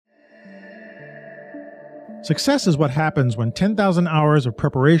Success is what happens when 10,000 hours of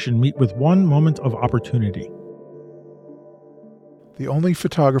preparation meet with one moment of opportunity. The only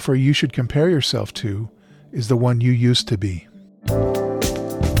photographer you should compare yourself to is the one you used to be.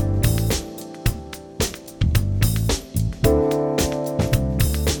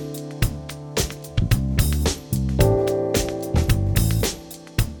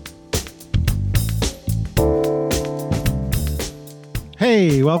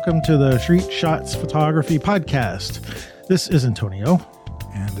 Hey, welcome to the Street Shots Photography Podcast. This is Antonio.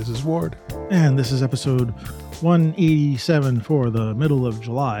 And this is Ward. And this is episode 187 for the middle of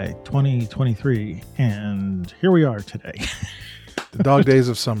July 2023. And here we are today. The dog days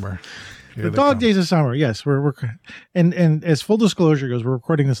of summer. The dog days of summer, yes. We're and as full disclosure goes, we're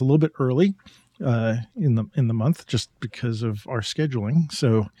recording this a little bit early in the month just because of our scheduling.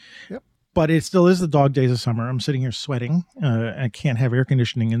 So yep. But it still is the dog days of summer. I'm sitting here sweating. I can't have air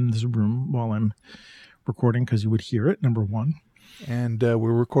conditioning in this room while I'm recording because you would hear it, number one. And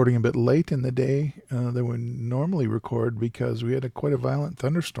we're recording a bit late in the day than we normally record because we had quite a violent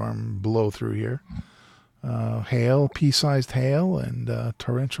thunderstorm blow through here. Hail, pea-sized hail, and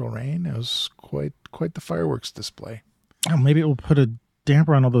torrential rain. It was quite the fireworks display. Oh, maybe it will put a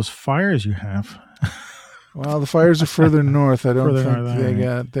damper on all those fires you have. Well, the fires are further north. I don't think they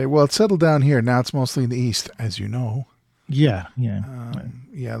got. Well, it settled down here. Now it's mostly in the east, as you know. Yeah.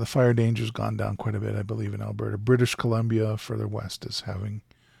 The fire danger's gone down quite a bit, I believe, in Alberta. British Columbia, further west, is having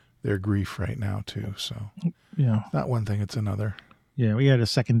their grief right now too. So, yeah, not one thing; it's another. Yeah, we had a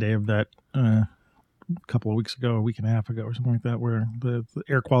second day of that a couple of weeks ago, a week and a half ago, or something like that, where the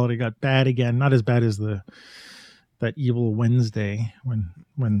air quality got bad again. Not as bad as that evil Wednesday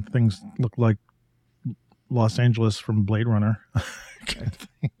when things looked like Los Angeles from Blade Runner. Kind of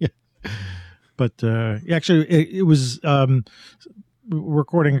thing. Yeah. But actually, it was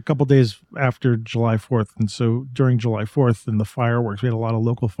recording a couple days after July 4th. And so during July 4th and the fireworks, we had a lot of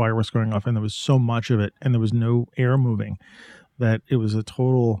local fireworks going off, and there was so much of it, and there was no air moving, that it was a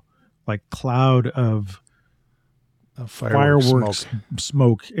total like cloud of fireworks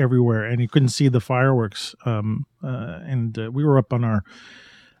smoke everywhere, and you couldn't see the fireworks. And we were up on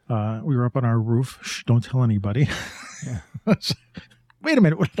our roof. Shh, don't tell anybody. Yeah. Wait a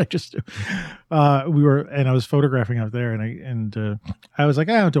minute, what did I just do? I was photographing out there, and I was like,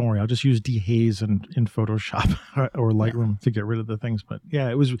 don't worry, I'll just use dehaze in Photoshop or Lightroom to get rid of the things. But yeah,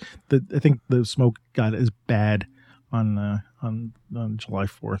 it was I think the smoke got as bad on July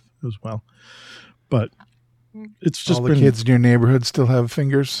 4th as well. But it's just all the kids in your neighborhood still have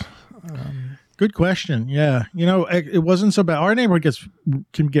fingers. Good question. Yeah. It wasn't so bad. Our neighborhood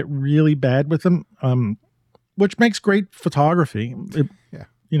can get really bad with them, which makes great photography.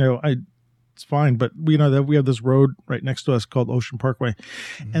 It's fine. But we know that we have this road right next to us called Ocean Parkway,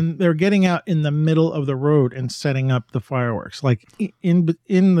 and they're getting out in the middle of the road and setting up the fireworks, like in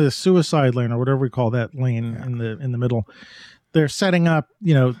the suicide lane or whatever we call that lane in the middle. They're setting up,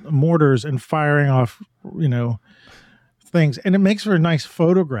 mortars and firing off, things, and it makes for nice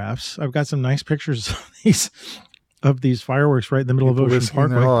photographs. I've got some nice pictures of these fireworks right in the middle of Ocean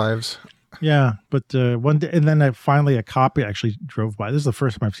Parkway. Their lives. Yeah, but one day, and then finally a cop actually drove by. This is the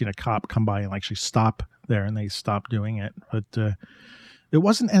first time I've seen a cop come by and actually stop there, and they stopped doing it. But it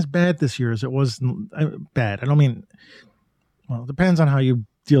wasn't as bad this year as it was bad. I don't mean, well, it depends on how you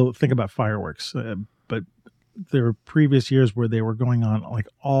think about fireworks, but there were previous years where they were going on like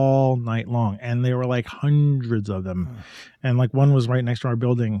all night long, and there were like hundreds of them. And like one was right next to our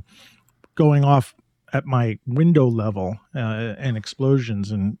building going off at my window level, and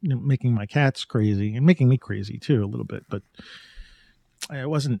explosions and making my cats crazy and making me crazy too a little bit. But it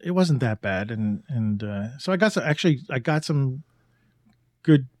wasn't that bad. And so I got some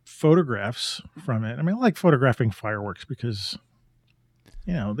good photographs from it. I mean, I like photographing fireworks because,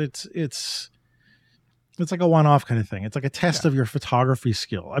 it's like a one-off kind of thing. It's like a test of your photography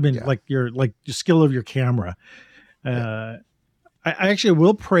skill. I mean, like your skill of your camera. I actually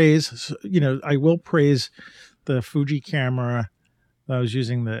will praise, the Fuji camera that I was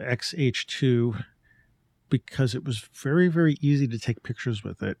using, the XH2, because it was very, very easy to take pictures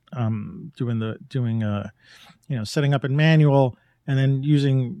with it. Setting up in manual and then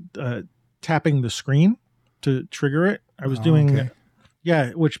using tapping the screen to trigger it. I was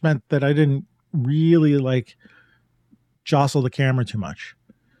which meant that I didn't really jostle the camera too much.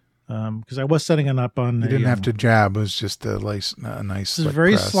 Because I was setting it up on. You didn't have to jab. It was just a nice. It's a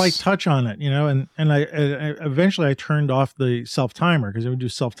very slight touch on it, and I eventually I turned off the self timer because it would do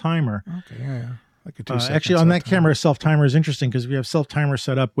self timer. Okay, yeah. Like a 2 second actually, on that camera, self timer is interesting because if you have self timer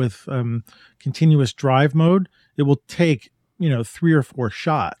set up with continuous drive mode, it will take 3 or 4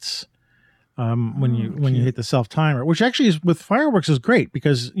 shots when you hit the self timer, which actually is with fireworks is great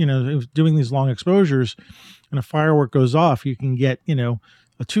because doing these long exposures, and a firework goes off, you can get a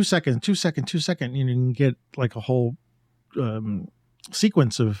 2 second, 2 second, 2 second, you can get like a whole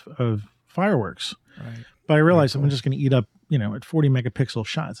sequence of fireworks. Right. But I realized I'm just going to eat up, at 40 megapixel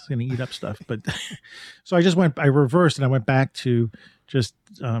shots, it's going to eat up stuff. But so I reversed and I went back to just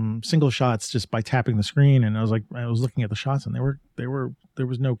single shots just by tapping the screen. And I was looking at the shots and there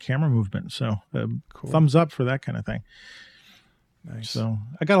was no camera movement. So Cool. Thumbs up for that kind of thing. Nice. So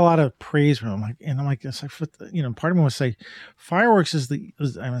I got a lot of praise from him. I'm like, part of me would say fireworks is I'm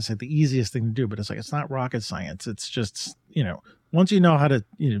going to say the easiest thing to do, but it's like, it's not rocket science. It's just, once you know how to,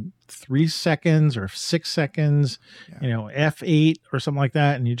 3 seconds or 6 seconds, F8 or something like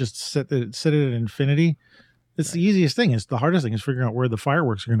that, and you just set it at infinity, it's right. The easiest thing. It's the hardest thing is figuring out where the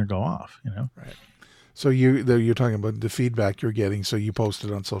fireworks are going to go off, Right. So you're talking about the feedback you're getting. So you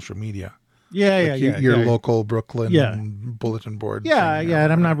posted on social media. Yeah, your local Brooklyn bulletin board. Yeah,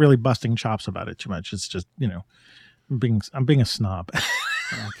 and I'm not really busting chops about it too much. It's just, I'm being a snob.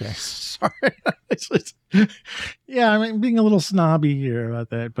 Okay. Sorry. I'm being a little snobby here about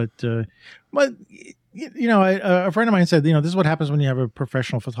that. But a friend of mine said, this is what happens when you have a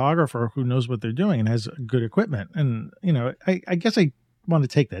professional photographer who knows what they're doing and has good equipment. And, I guess I want to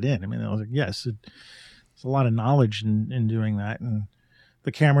take that in. I mean, I was like, yes, it's a lot of knowledge in doing that. And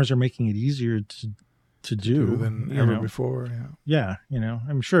the cameras are making it easier to do than ever before. Yeah.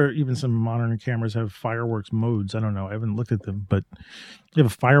 I'm sure even some modern cameras have fireworks modes. I don't know. I haven't looked at them, but you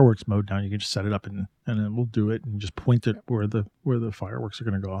have a fireworks mode now. You can just set it up and then we'll do it and just point it where the fireworks are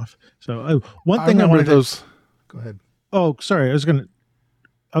going to go off. So one thing I wanted those. Go ahead. Oh, sorry. I was going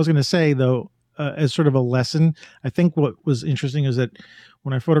to say though, as sort of a lesson, I think what was interesting is that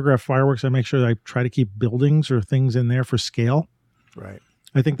when I photograph fireworks, I make sure that I try to keep buildings or things in there for scale. Right.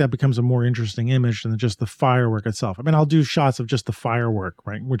 I think that becomes a more interesting image than just the firework itself. I mean, I'll do shots of just the firework,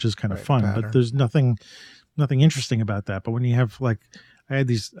 right, which is kind of fun, pattern. But there's nothing interesting about that. But when you have I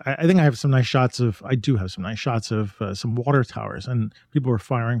think I have some nice shots of some water towers, and people were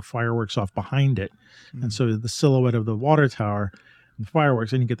firing fireworks off behind it. Mm-hmm. And so the silhouette of the water tower and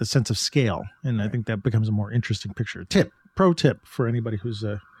fireworks, and you get the sense of scale. And right. I think that becomes a more interesting picture. Pro tip for anybody who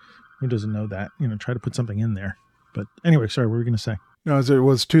doesn't know that, try to put something in there. But anyway, sorry, what were we going to say? No, there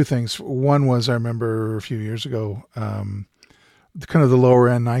was two things. One was I remember a few years ago, kind of the lower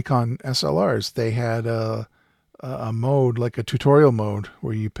end Nikon SLRs. They had a mode, like a tutorial mode,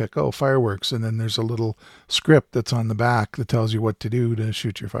 where you pick fireworks, and then there's a little script that's on the back that tells you what to do to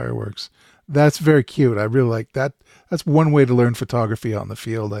shoot your fireworks. That's very cute. I really like that. That's one way to learn photography out in the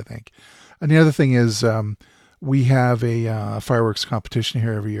field, I think. And the other thing is, we have a fireworks competition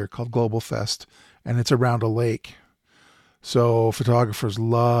here every year called Global Fest, and it's around a lake. So photographers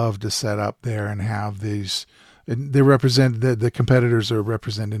love to set up there and have these, and they represent, the competitors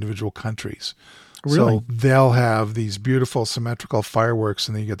represent individual countries. Really? So they'll have these beautiful symmetrical fireworks,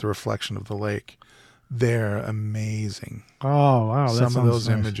 and then you get the reflection of the lake. They're amazing. Oh, wow. Some of those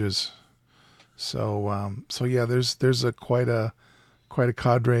images. So, yeah, there's quite a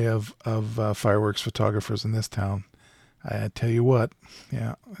cadre of fireworks photographers in this town. I tell you what,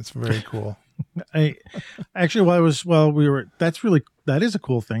 yeah, it's very cool. That is a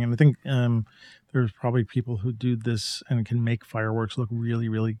cool thing. And I think there's probably people who do this and can make fireworks look really,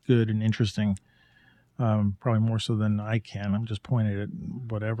 really good and interesting. Probably more so than I can. I'm just pointing at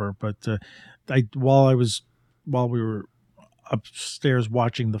whatever. But while we were upstairs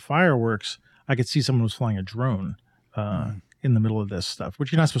watching the fireworks, I could see someone was flying a drone in the middle of this stuff,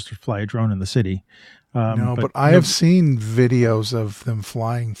 which you're not supposed to fly a drone in the city. No, but I have seen videos of them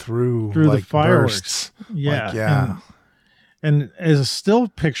flying through like the fireworks. Bursts. Yeah. And as a still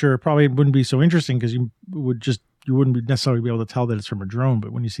picture, it probably wouldn't be so interesting because you wouldn't necessarily be able to tell that it's from a drone.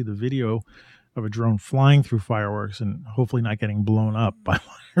 But when you see the video of a drone flying through fireworks and hopefully not getting blown up by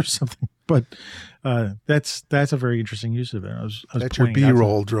one or something, but that's a very interesting use of it. That's your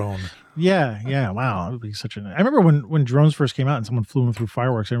B-roll drone. Yeah. Wow, it would be such I remember when drones first came out and someone flew them through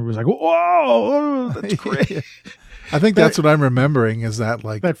fireworks, everybody was like, "Whoa, that's great!" I think that's what I'm remembering is that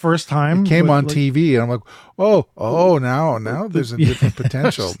like that first time it came on TV, and I'm like, oh, now there's a different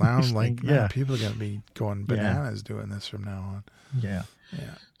potential. Now I'm like, people are gonna be going bananas doing this from now on. Yeah.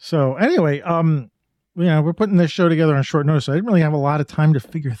 So anyway, we're putting this show together on short notice. So I didn't really have a lot of time to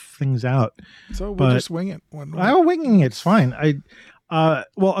figure things out. So we'll just wing it. I'm winging it. It's fine.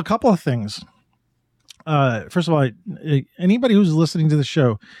 Well, a couple of things. First of all, anybody who's listening to the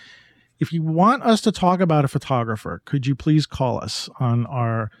show, if you want us to talk about a photographer, could you please call us on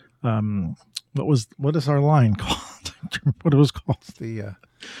our what is our line called? What it was called?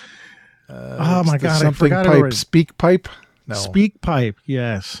 Oh my God, I something forgot it pipe, already. speak pipe. No, Speak pipe,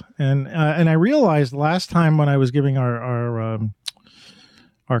 yes. And I realized last time when I was giving our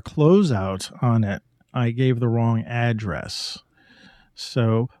closeout on it, I gave the wrong address.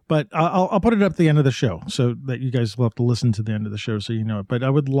 So, but I'll put it up at the end of the show so that you guys will have to listen to the end of the show so you know it. But I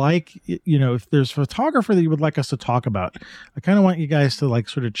would like, if there's a photographer that you would like us to talk about, I kind of want you guys to like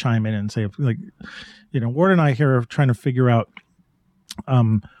sort of chime in and say, like, Ward and I here are trying to figure out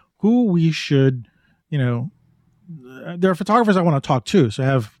who we should, there are photographers I want to talk to, so I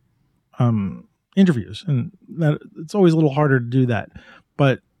have interviews, and that it's always a little harder to do that.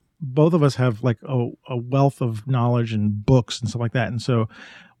 But both of us have like a wealth of knowledge and books and stuff like that. And so,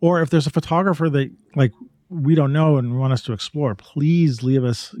 or if there's a photographer that like we don't know and want us to explore, please leave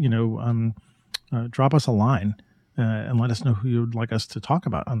us, drop us a line and let us know who you'd like us to talk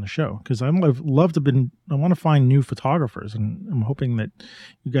about on the show. Cause I want to find new photographers, and I'm hoping that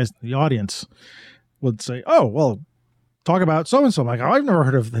you guys in the audience would say, oh, well, talk about so-and-so. I'm like, oh, I've never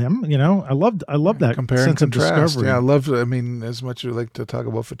heard of him. I love that compare sense and of contrast. discovery. Yeah, as much as you like to talk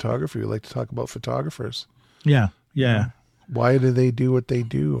about photography, you like to talk about photographers. Yeah. Why do they do what they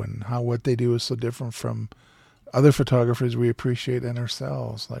do, and how what they do is so different from other photographers we appreciate in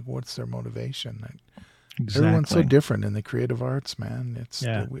ourselves? Like, what's their motivation? Exactly. Everyone's so different in the creative arts, man.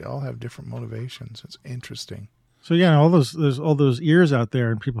 Yeah. We all have different motivations. It's interesting. So there's all those ears out there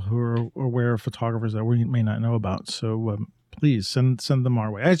and people who are aware of photographers that we may not know about. So please send them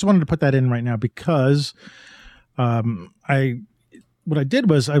our way. I just wanted to put that in right now because what I did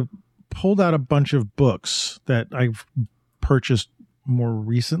was I pulled out a bunch of books that I've purchased more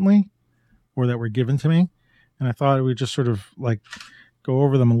recently or that were given to me, and I thought we just sort of like go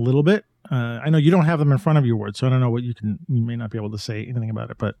over them a little bit. I know you don't have them in front of you, Ward, so I don't know what you may not be able to say anything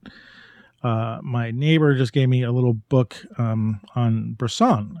about it, but my neighbor just gave me a little book on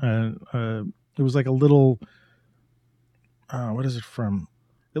Bresson. It was like a little, what is it from?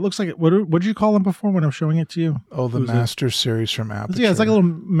 It looks like, what did you call them before when I was showing it to you? Oh, the Master Series from Aperture. Yeah, it's like a little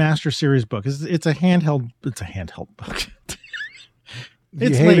Master Series book. It's a handheld book. You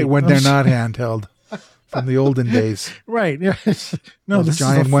hate it when they're not handheld. From the olden days. Right. Yeah. No, those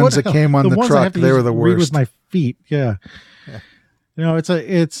giant ones that came on the truck, they were the worst. Read with my feet. Yeah.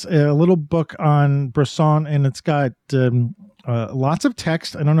 It's a little book on Bresson, and it's got lots of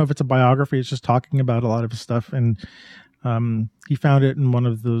text. I don't know if it's a biography. It's just talking about a lot of his stuff. And he found it in one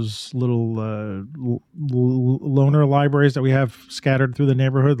of those little loaner libraries that we have scattered through the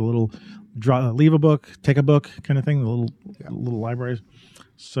neighborhood, the little leave a book, take a book kind of thing, the little libraries.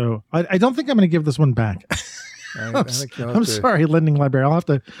 So I don't think I'm going to give this one back. I'm sorry, Lending Library. I'll have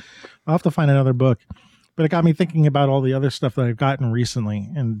to find another book. But it got me thinking about all the other stuff that I've gotten recently,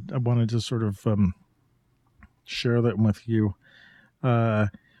 and I wanted to sort of share that with you. Well,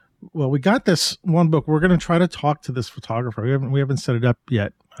 we got this one book. We're going to try to talk to this photographer. We haven't set it up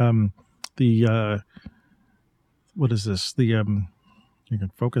yet. What is this? You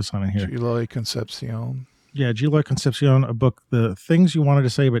can focus on it here. Giloy Concepcion. Yeah, Giloy Concepcion, a book, The Things You Wanted to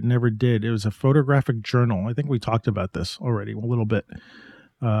Say But Never Did. It was a photographic journal. I think we talked about this already a little bit.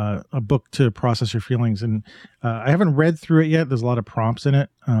 A book to process your feelings. And I haven't read through it yet. There's a lot of prompts in it.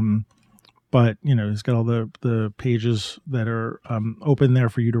 But, it's got all the pages that are open there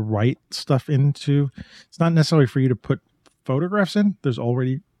for you to write stuff into. It's not necessarily for you to put photographs in. There's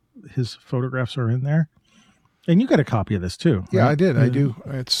already his photographs are in there. And you got a copy of this too, right? Yeah, I did. I do.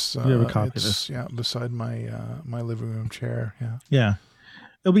 It's you have a copy of this. Yeah, beside my my living room chair. Yeah. Yeah.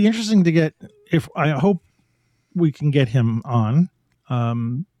 It'll be interesting to get, I hope we can get him on,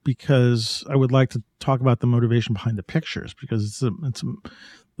 because I would like to talk about the motivation behind the pictures, because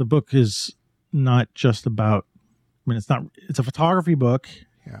the book is not just about, it's a photography book,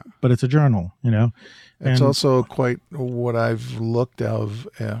 but it's a journal, It's also quite what I've looked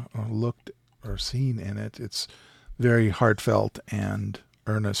or seen in it. It's very heartfelt and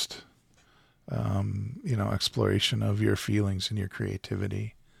earnest, exploration of your feelings and your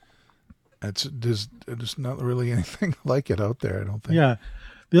creativity. There's not really anything like it out there, I don't think. Yeah.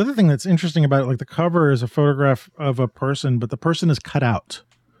 The other thing that's interesting about it, like the cover is a photograph of a person, but the person is cut out.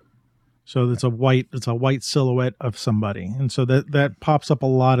 So it's a white silhouette of somebody. And so that pops up a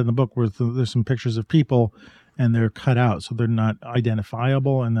lot in the book, where there's some pictures of people and they're cut out, so they're not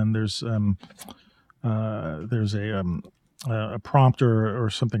identifiable. And then there's a prompt or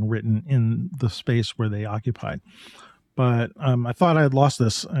something written in the space where they occupied. But I thought I had lost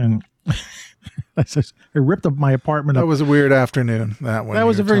this, and I ripped up my apartment. That was a weird afternoon. That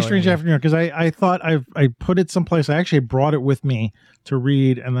was a very strange afternoon, because I thought I put it someplace. I actually brought it with me to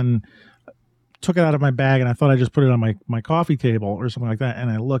read, and then took it out of my bag and I thought I just put it on my coffee table or something like that. And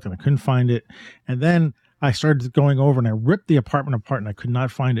I looked and I couldn't find it. And then I started going over and I ripped the apartment apart and I could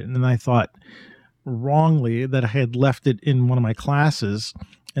not find it. And then I thought wrongly that I had left it in one of my classes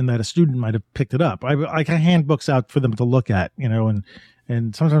and that a student might have picked it up. I hand books out for them to look at,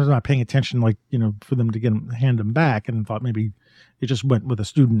 and sometimes I'm not paying attention, for them to hand them back, and thought maybe it just went with a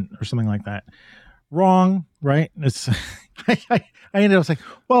student or something like that. Wrong, right? It's I ended up saying,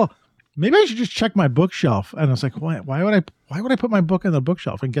 well, maybe I should just check my bookshelf. And I was like, why would I put my book on the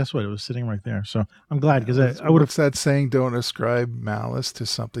bookshelf? And guess what? It was sitting right there. So I'm glad, because I would have. What's that saying? Don't ascribe malice to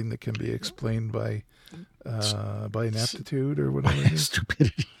something that can be explained by ineptitude or whatever.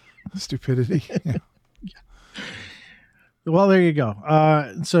 Stupidity. Yeah. Well, there you go.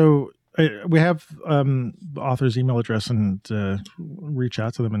 So we have the author's email address, and reach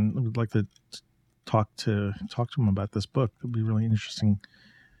out to them, and would like to talk to them about this book. It'd be really interesting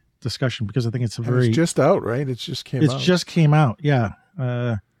discussion, because I think it's it's just out, right? It just came out. Yeah.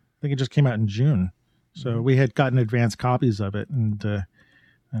 I think it just came out in June. So we had gotten advanced copies of it, and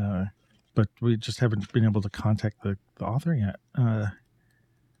but we just haven't been able to contact the author yet.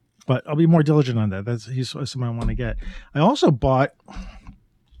 But I'll be more diligent on that. He's something I want to get. I also bought.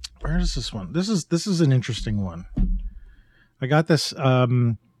 Where is this one? This is an interesting one. I got this. I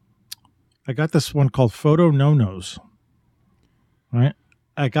got this one called Photo No Nos. Right.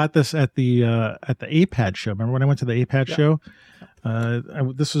 I got this at the APAD show. Remember when I went to the APAD show?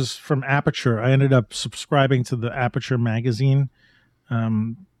 This was from Aperture. I ended up subscribing to the Aperture magazine.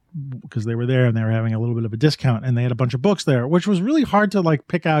 Because they were there and they were having a little bit of a discount, and they had a bunch of books there, which was really hard to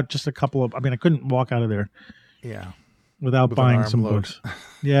pick out just a couple of. I mean, I couldn't walk out of there, without buying some books.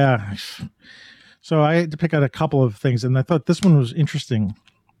 Yeah, so I had to pick out a couple of things, and I thought this one was interesting.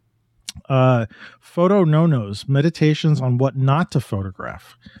 Photo No-Nos: Meditations on What Not to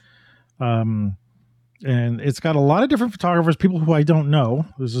Photograph. And it's got a lot of different photographers, people who I don't know.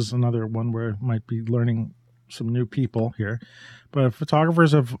 This is another one where I might be learning some new people here, but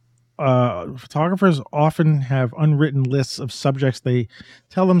photographers often have unwritten lists of subjects they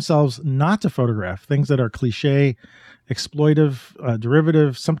tell themselves not to photograph, things that are cliche, exploitive,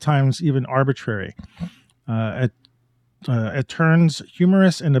 derivative, sometimes even arbitrary. At turns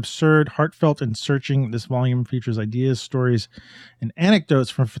humorous and absurd, heartfelt and searching, this volume features ideas, stories, and anecdotes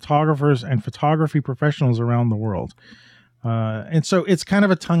from photographers and photography professionals around the world. And so it's kind of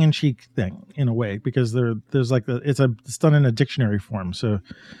a tongue-in-cheek thing in a way, because there's it's done in a dictionary form. So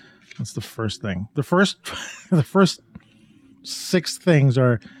that's the first thing. The first 6 things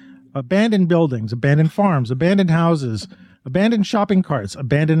are abandoned buildings, abandoned farms, abandoned houses, abandoned shopping carts,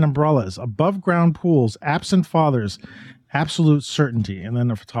 abandoned umbrellas, above ground pools, absent fathers, absolute certainty. And then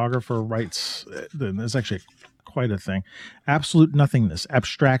the photographer writes, there's actually quite a thing. Absolute nothingness,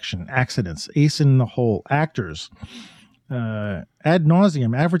 abstraction, accidents, ace in the hole, actors, ad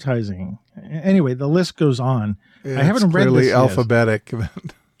nauseum, advertising. Anyway, the list goes on. Yeah, I haven't read this. Clearly alphabetic.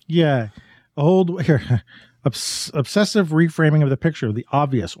 Yeah. Obsessive reframing of the picture, the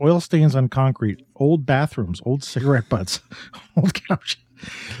obvious, oil stains on concrete, old bathrooms, old cigarette butts, old couches.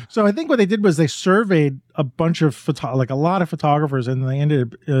 So I think what they did was they surveyed a bunch of a lot of photographers, and they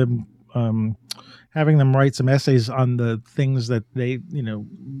ended up having them write some essays on the things that they,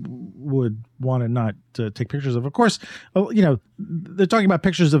 would want to not take pictures of. Of course, they're talking about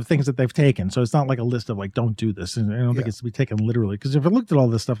pictures of things that they've taken. So it's not like a list of don't do this. And I don't think it's to be taken literally, because if I looked at all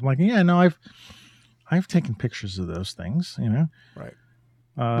this stuff, I'm like, yeah, no, I've taken pictures of those things, Right.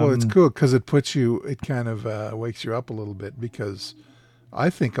 Well, it's cool because it kind of wakes you up a little bit, because I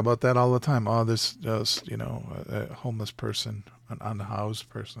think about that all the time. Oh, this a homeless person, an unhoused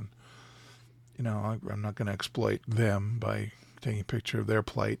person. I'm not going to exploit them by taking a picture of their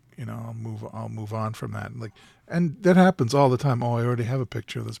plight. I'll move on from that. And that happens all the time. Oh, I already have a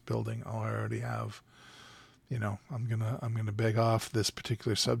picture of this building. Oh, I already have. I'm gonna beg off this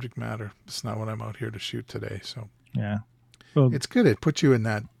particular subject matter. It's not what I'm out here to shoot today. So yeah, well, it's good. It puts you in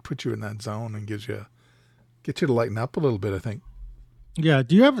that zone and gets you to lighten up a little bit, I think. Yeah.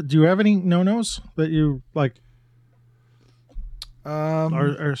 Do you have any no-nos that you like?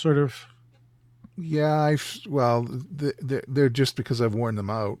 Are sort of. Yeah, they're just because I've worn them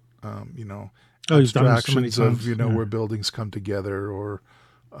out. Abstractions of where buildings come together, or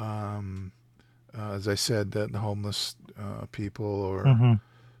as I said, that the homeless people, or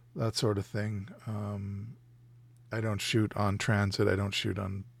that sort of thing. I don't shoot on transit. I don't shoot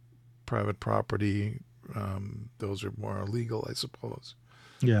on private property. Those are more illegal, I suppose.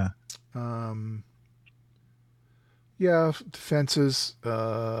 Yeah. Yeah, fences.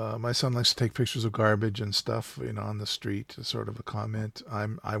 My son likes to take pictures of garbage and stuff, on the street. Sort of a comment.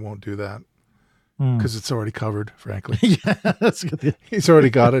 I won't do that. because it's already covered, frankly. Yeah, that's good. He's already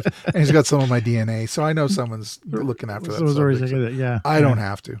got it. And he's got some of my DNA. So I know someone's looking after that subject. So yeah. I don't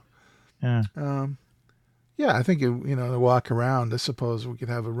have to. Yeah. Yeah, I think, to walk around, I suppose we could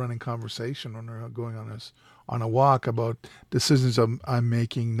have a running conversation when we're going on a walk about decisions I'm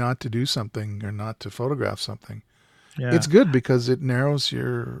making not to do something or not to photograph something. Yeah. It's good because it narrows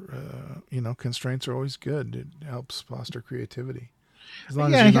your, constraints are always good. It helps foster creativity. As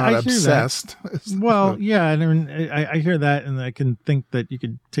long as you're not obsessed. Well, yeah, and I mean, I hear that, and I can think that you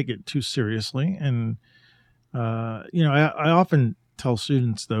could take it too seriously. And, I often tell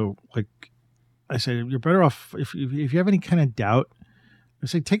students, though, like I say, you're better off if you have any kind of doubt, I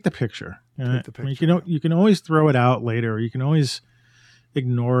say, take the picture. Take the picture. I mean, you can always throw it out later, or you can always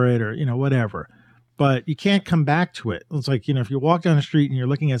ignore it, or, whatever. But you can't come back to it. It's like, if you walk down the street and you're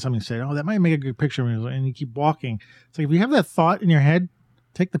looking at something and say, oh, that might make a good picture, and you keep walking. It's like, if you have that thought in your head,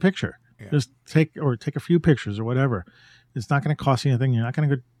 take the picture. Yeah. Just take a few pictures or whatever. It's not going to cost you anything. You're not going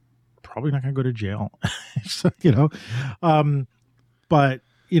to probably not going to go to jail. So, but,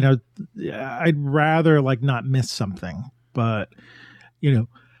 I'd rather like not miss something. But,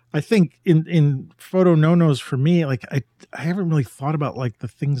 I think in photo no-nos for me, like I haven't really thought about like the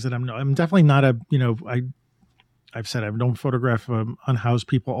things that I'm definitely not I've said I don't photograph unhoused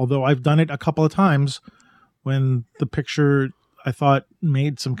people, although I've done it a couple of times when the picture I thought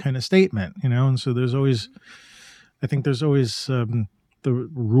made some kind of statement, and so there's always the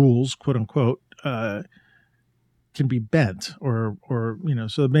rules, quote unquote, can be bent or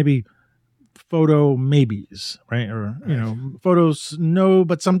so maybe photo maybes, right? Or, photos no,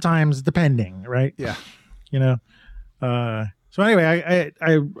 but sometimes depending, right? Yeah. So anyway,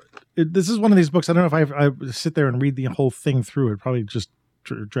 this is one of these books. I don't know if I sit there and read the whole thing through. It'd probably just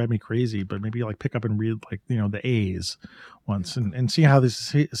drive me crazy, but maybe like pick up and read like, the A's once and see how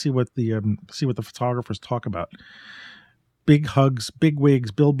see what the photographers talk about. Big hugs, big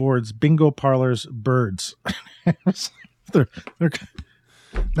wigs, billboards, bingo parlors, birds. they're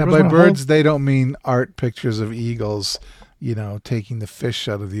Now, by birds, they don't mean art pictures of eagles, taking the fish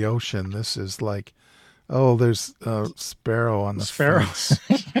out of the ocean. This is like, there's a sparrow on the fence,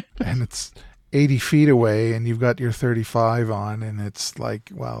 and it's 80 feet away, and you've got your 35 on, and it's like,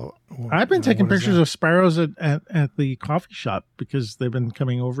 well, I've been taking pictures of sparrows at the coffee shop because they've been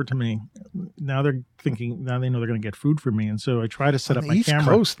coming over to me. Now they know they're going to get food from me, and so I try to set up my camera. East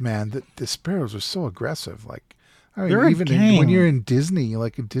Coast, man, the sparrows are so aggressive, like. I mean, they're even when you're in Disney,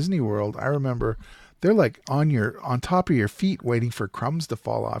 like in Disney World, I remember they're like on top of your feet, waiting for crumbs to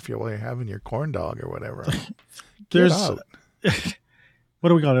fall off you while you're having your corn dog or whatever. There's what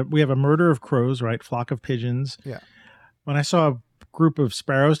do we got? We have a murder of crows, right? Flock of pigeons. Yeah. When I saw a group of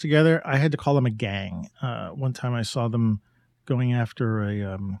sparrows together, I had to call them a gang. One time I saw them going after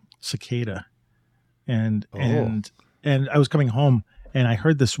a cicada, and I was coming home. And I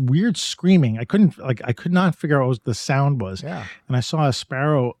heard this weird screaming. I could not figure out what the sound was. Yeah. And I saw a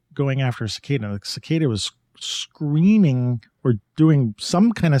sparrow going after a cicada. The cicada was screaming or doing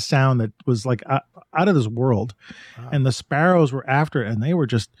some kind of sound that was like out of this world. Wow. And the sparrows were after it, and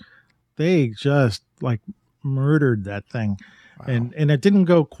they just like murdered that thing. Wow. And it didn't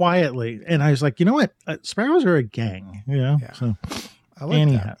go quietly. And I was like, you know what? Sparrows are a gang, Yeah. So I like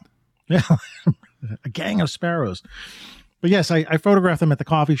that. Yeah. A gang of sparrows. But yes, I photograph them at the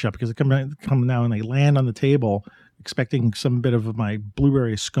coffee shop because they come now and they land on the table expecting some bit of my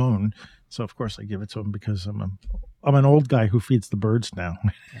blueberry scone. So of course I give it to them because I'm an old guy who feeds the birds now.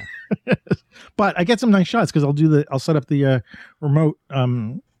 Yeah. But I get some nice shots because I'll set up the remote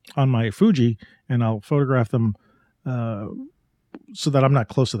on my Fuji and I'll photograph them so that I'm not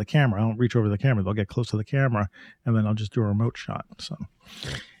close to the camera. I don't reach over the camera. They'll get close to the camera and then I'll just do a remote shot. So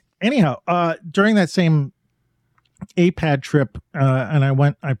anyhow, during that same APAD trip,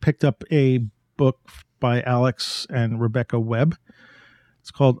 and I picked up a book by Alex and Rebecca Webb. It's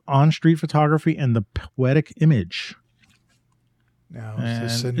called On Street Photography and the Poetic Image. Now,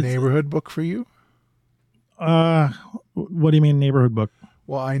 is this a neighborhood book for you? What do you mean neighborhood book?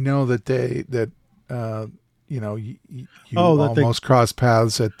 Well, I know that you almost crossed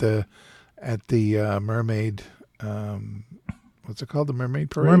paths at the Mermaid. What's it called? The Mermaid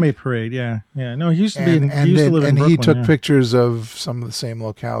Parade? Mermaid Parade, yeah. No, he used to live in Brooklyn. He took pictures of some of the same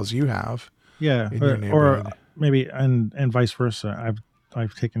locales you have. Yeah, or maybe and vice versa.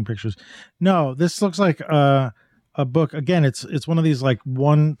 I've taken pictures. No, this looks like a book. Again, it's one of these like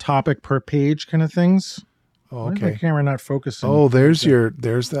one topic per page kind of things. Oh, okay. Why is my camera not focusing? Oh, there's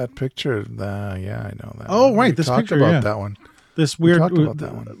that picture. Yeah, I know that. Oh, right, this picture. Talked about that one. This weird. We talked about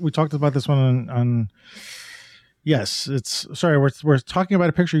that one. We talked about this one on Yes, it's sorry. We're talking about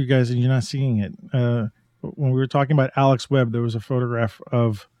a picture, you guys, and you're not seeing it. When we were talking about Alex Webb, there was a photograph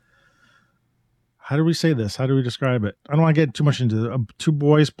of. How do we say this? How do we describe it? I don't want to get too much into it. Two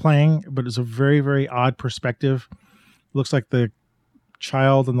boys playing, but it's a very, very odd perspective. Looks like the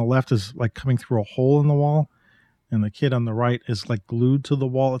child on the left is like coming through a hole in the wall, and the kid on the right is like glued to the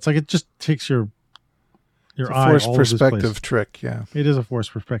wall. It's like it just takes your eye forced all over this perspective place. trick. Yeah, It is a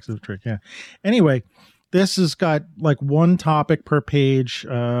forced perspective trick. Yeah. Anyway, this has got like one topic per page.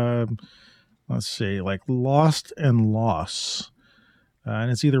 Let's see, like Lost and Loss,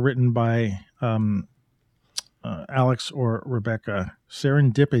 and it's either written by Alex or Rebecca.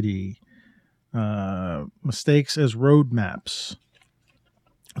 Serendipity, mistakes as road maps.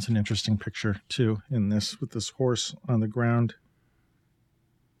 That's an interesting picture too in this with this horse on the ground.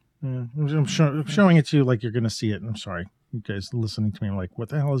 I'm showing it to you like you're going to see it. I'm sorry, you guys listening to me. I'm like, what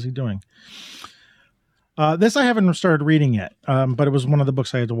the hell is he doing? This I haven't started reading yet, but it was one of the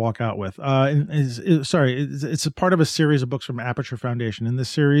books I had to walk out with. It's a part of a series of books from Aperture Foundation. In this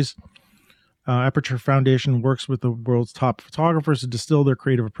series, Aperture Foundation works with the world's top photographers to distill their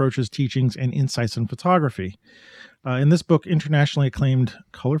creative approaches, teachings, and insights in photography. In this book, internationally acclaimed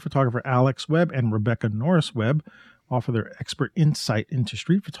color photographer Alex Webb and Rebecca Norris Webb offer their expert insight into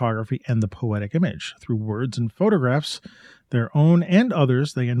street photography and the poetic image. Through words and photographs, their own and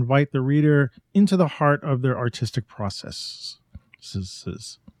others, they invite the reader into the heart of their artistic process.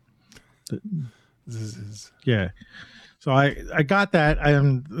 Yeah. So I got that.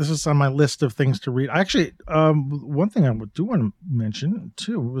 This is on my list of things to read. Actually, one thing I do want to mention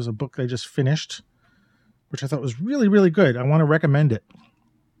too was a book I just finished, which I thought was really, really good. I want to recommend it.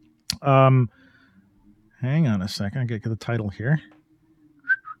 Hang on a second. I get the title here.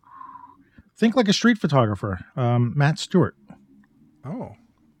 Think Like a Street Photographer, Matt Stewart. Oh,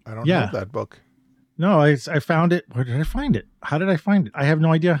 I don't know that book. No, I found it. Where did I find it? How did I find it? I have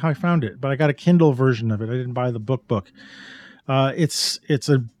no idea how I found it, but I got a Kindle version of it. I didn't buy the book. It's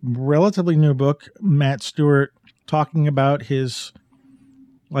a relatively new book. Matt Stewart talking about street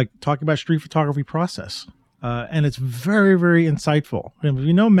photography process. And it's very, very insightful. And if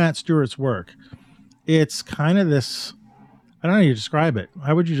you know Matt Stewart's work, it's kind of this, I don't know how you describe it.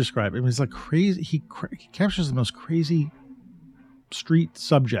 How would you describe it? It's like crazy. He captures the most crazy street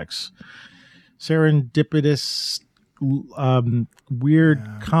subjects, serendipitous, weird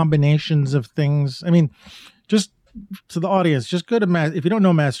combinations of things. I mean, just to the audience, just go to Matt. If you don't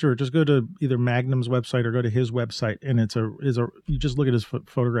know Matt Stewart, just go to either Magnum's website or go to his website, and you just look at his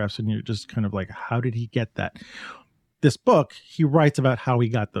photographs, and you're just kind of like, how did he get that? This book, he writes about how he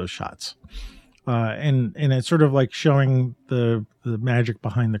got those shots, and it's sort of like showing the magic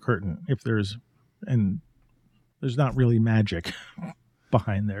behind the curtain. There's not really magic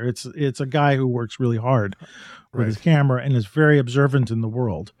behind there. It's a guy who works really hard with his camera and is very observant in the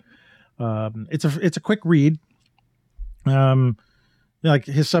world. It's a quick read. Like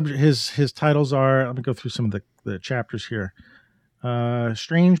his titles are, let me go through some of the chapters here.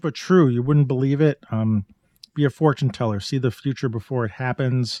 Strange but true. You wouldn't believe it. Be a fortune teller. See the future before it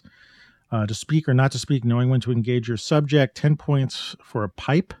happens. To speak or not to speak, knowing when to engage your subject. 10 points for a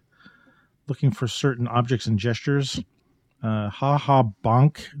pipe. Looking for certain objects and gestures. Ha ha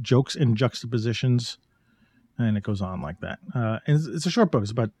bonk. Jokes and juxtapositions. And it goes on like that. And it's a short book.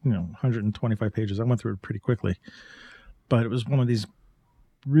 It's about 125 pages. I went through it pretty quickly. But it was one of these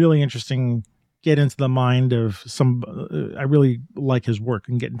really interesting, get into the mind of I really like his work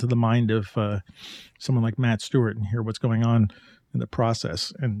and get into the mind of someone like Matt Stewart and hear what's going on in the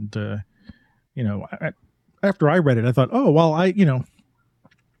process. And, after I read it, I thought, oh, well,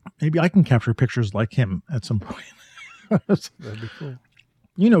 maybe I can capture pictures like him at some point. That'd be cool.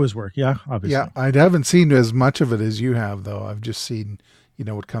 You know his work, yeah, obviously. Yeah, I haven't seen as much of it as you have, though. I've just seen,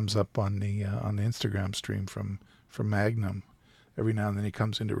 what comes up on the Instagram stream from Magnum. Every now and then he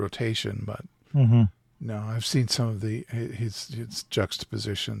comes into rotation, but no, I've seen some of his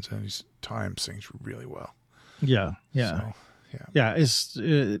juxtapositions, and he times things really well. Yeah. So, yeah. It's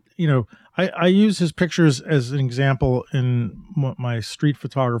I use his pictures as an example in my street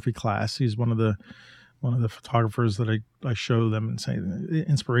photography class. He's one of the photographers that I show them and say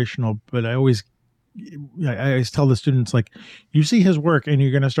inspirational. But I always tell the students, like, you see his work and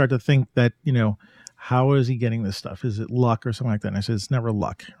you're going to start to think that how is he getting this stuff? Is it luck or something like that? And I said, it's never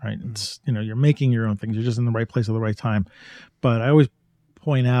luck, right? It's, you're making your own things. You're just in the right place at the right time. But I always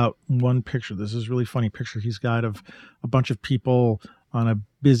point out one picture. This is a really funny picture he's got of a bunch of people on a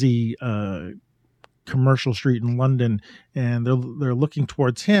busy commercial street in London, and they're looking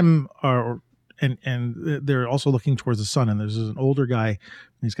towards him, and they're also looking towards the sun. And there's an older guy, and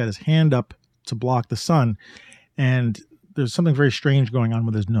he's got his hand up to block the sun. and there's something very strange going on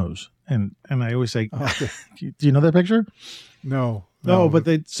with his nose. And I always say, Okay. do you know that picture? No. No, but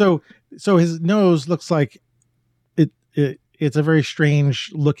so his nose looks like it's a very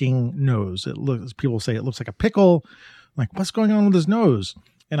strange looking nose. It looks, people say it looks like a pickle. I'm like, what's going on with his nose?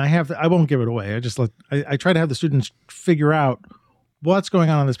 And I won't give it away. I try to have the students figure out what's going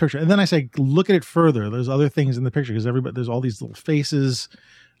on in this picture. And then I say, look at it further. There's other things in the picture because there's all these little faces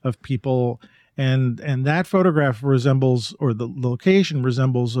of people. And that photograph resembles, or the location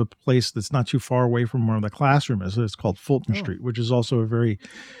resembles, a place that's not too far away from where the classroom is. It's called Fulton Street, which is also a very,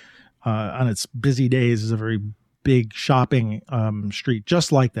 on its busy days, is a very big shopping street,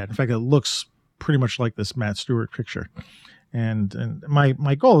 just like that. In fact, it looks pretty much like this Matt Stewart picture. And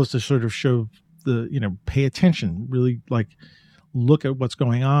my goal is to sort of show pay attention, really like look at what's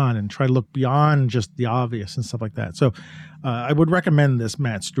going on and try to look beyond just the obvious and stuff like that. So I would recommend this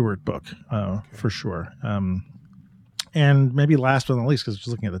Matt Stewart book for sure. And maybe last but not least, because I was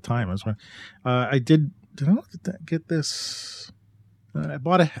looking at the time, I was I did I get this? I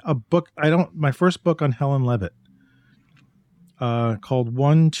bought a book. My first book on Helen Levitt called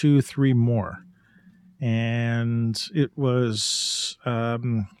 1, 2, 3 More. And it was,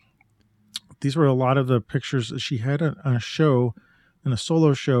 these were a lot of the pictures that she had on a show, in a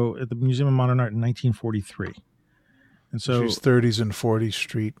solo show at the Museum of Modern Art in 1943. And so she's 30s and 40s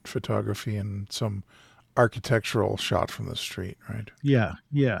street photography and some architectural shot from the street, right? Yeah,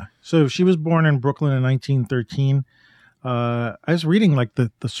 yeah. So she was born in Brooklyn in 1913. I was reading like the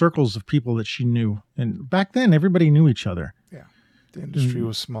circles of people that she knew, and back then everybody knew each other. Yeah, the industry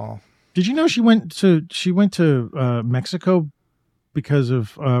was small. Did you know she went to Mexico because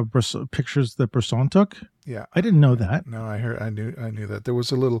of pictures that Bresson took? Yeah, I didn't know that. No, I knew that. There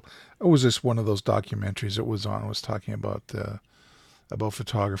was it was just one of those documentaries it was on. It was talking about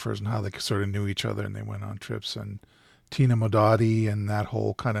photographers and how they sort of knew each other and they went on trips. And Tina Modotti and that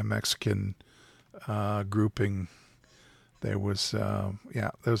whole kind of Mexican grouping. There was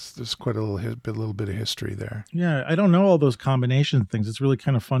there's quite a little bit of history there. Yeah, I don't know all those combination things. It's really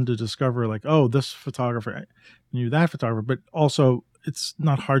kind of fun to discover, like, oh, this photographer knew that photographer, but also it's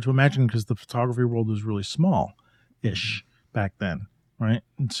not hard to imagine because the photography world was really small-ish back then, right?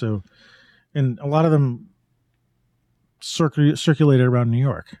 And so, and a lot of them circulated around New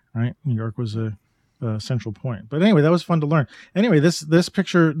York, right? New York was a central point. But anyway, that was fun to learn. Anyway, this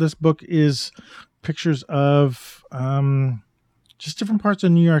book is pictures of just different parts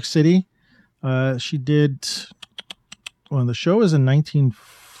of New York City. She did, well, the show is in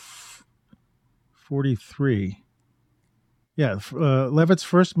 1943. Yeah, Levitt's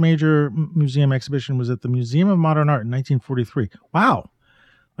first major museum exhibition was at the Museum of Modern Art in 1943. Wow,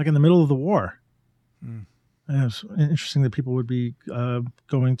 like in the middle of the war. Mm. It's interesting that people would be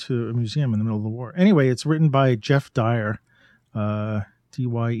going to a museum in the middle of the war. Anyway, it's written by Jeff Dyer, Dyer.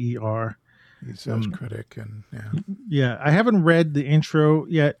 He's a critic, and yeah. I haven't read the intro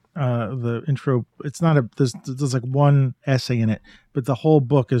yet. The intro, it's not there's like one essay in it, but the whole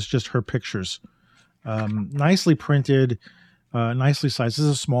book is just her pictures, nicely printed, nicely sized. This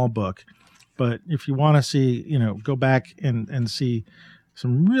is a small book, but if you want to see, go back and see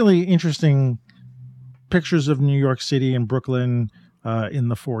some really interesting pictures of New York City and Brooklyn in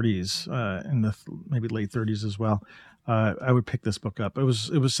the 40s, in the maybe late 30s as well. I would pick this book up. It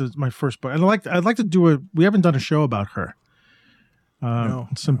was my first book. And I'd like to do we haven't done a show about her.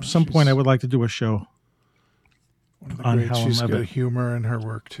 Some point I would like to do a show on Helen Levitt. She's got humor in her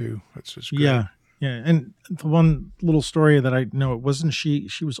work too. That's just great. Yeah. Yeah. And the one little story that I know, it wasn't she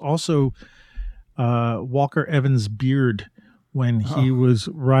was also Walker Evans' beard when he was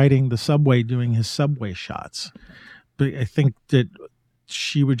riding the subway doing his subway shots. But I think that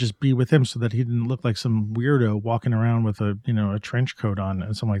she would just be with him so that he didn't look like some weirdo walking around with a trench coat on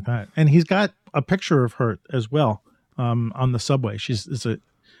and something like that. And he's got a picture of her as well on the subway. See if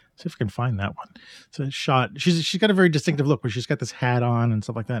I can find that one. It's a shot. She's got a very distinctive look where she's got this hat on and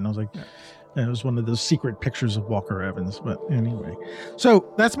stuff like that. And I was like, it was one of those secret pictures of Walker Evans. But anyway,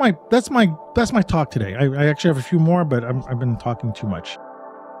 so that's my talk today. I actually have a few more, but I've been talking too much.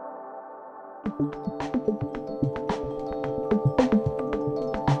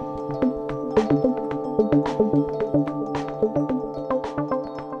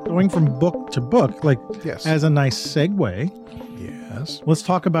 Going from book to book, yes, as a nice segue. Yes. Let's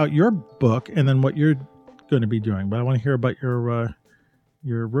talk about your book and then what you're going to be doing. But I want to hear about your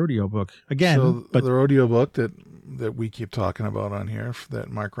rodeo book again. So the rodeo book that we keep talking about on here, that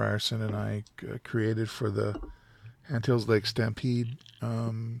Mark Ryerson and I created for the Antilles Lake Stampede,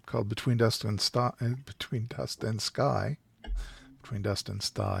 called Between Dust and Sky. between Dustin's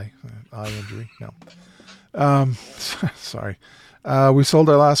thigh, eye injury. No. Sorry. We sold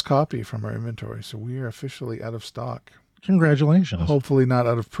our last copy from our inventory, so we are officially out of stock. Congratulations. Hopefully not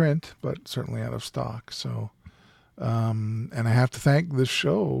out of print, but certainly out of stock. So, and I have to thank this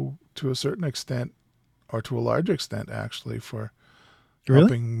show to a certain extent, or to a large extent, actually, for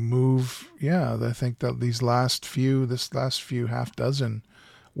helping move. Yeah, I think that this last few half dozen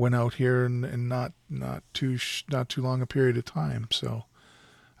went out here in not too long a period of time. So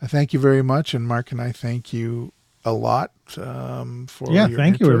I thank you very much, and Mark and I thank you a lot for your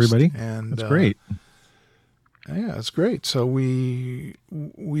thank you, interest. everybody. And that's great. Yeah, it's great. So we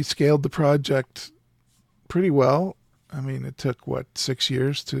scaled the project pretty well. I mean, it took 6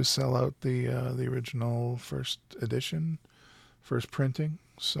 years to sell out the original first edition, first printing.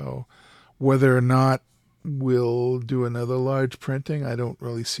 So whether or not we'll do another large printing, I don't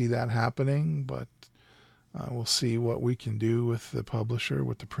really see that happening, but we'll see what we can do with the publisher,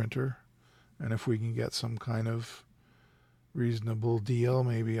 with the printer, and if we can get some kind of reasonable deal,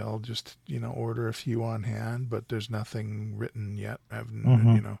 maybe I'll just order a few on hand, but there's nothing written yet. I have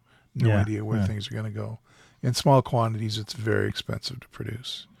no idea where things are going to go. In small quantities, it's very expensive to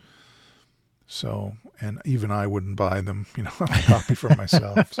produce. So, and even I wouldn't buy them, a copy for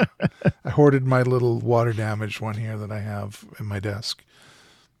myself. So I hoarded my little water damaged one here that I have in my desk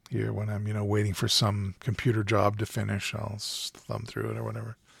here. When I'm, waiting for some computer job to finish, I'll thumb through it or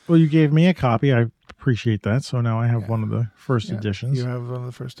whatever. Well, you gave me a copy. I appreciate that. So now I have one of the first editions. You have one of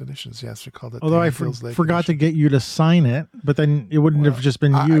the first editions. Yes, we called it. Although I forgot to get you to sign it, but then it wouldn't have just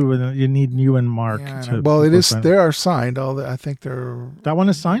been you, and you need you and Mark. Well, it is. They are signed. I think they're. That one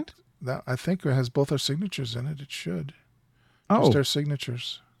is signed. I think it has both our signatures in it. It should. Oh, just our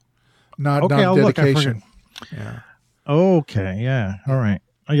signatures. Not I'll dedication. Look, yeah. Okay. Yeah. All right.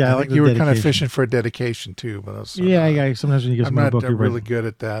 Oh, yeah. I like you were kind of fishing for a dedication too, but I was yeah. Sometimes when you get I'm some not book, really good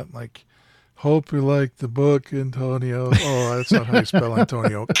at that. Like, hope you like the book, Antonio. Oh, that's not how you spell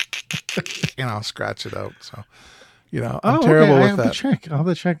Antonio. I'll scratch it out. So, I'm terrible with that. I'll have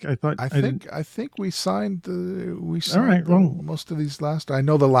to check. I think we signed most of these last. I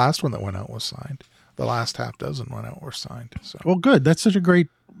know the last one that went out was signed. The last half dozen went out were signed. So well, good. That's such a great,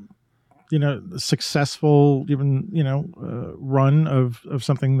 successful, even run of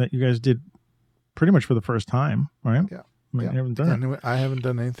something that you guys did pretty much for the first time, right? Yeah. I haven't done it. I haven't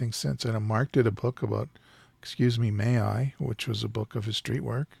done anything since. And Mark did a book about, Excuse Me, May I, which was a book of his street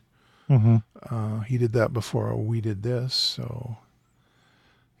work. Mm-hmm. He did that before we did this. So,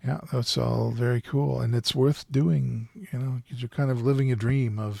 yeah, that's all very cool. And it's worth doing, because you're kind of living a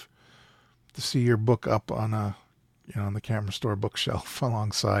dream to see your book up on on the camera store bookshelf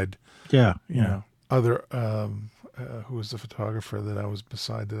alongside, other, who was the photographer that I was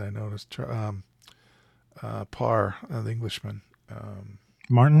beside that I noticed? Parr, the Englishman.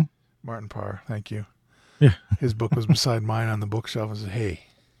 Martin Parr, thank you. Yeah. His book was beside mine on the bookshelf. I said, hey,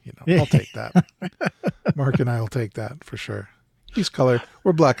 I'll take that. Mark and I will take that for sure. He's color.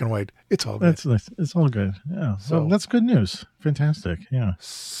 We're black and white. It's all good. It's all good. Yeah. So that's good news. Fantastic. Yeah.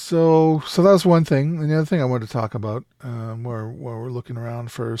 So that was one thing. And the other thing I wanted to talk about while we're looking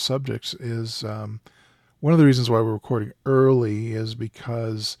around for subjects is one of the reasons why we're recording early is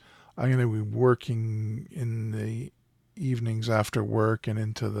because I'm going to be working in the evenings after work and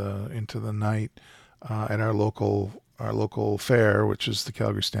into the night at our local fair, which is the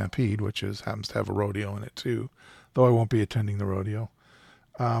Calgary Stampede, which happens to have a rodeo in it too, though I won't be attending the rodeo.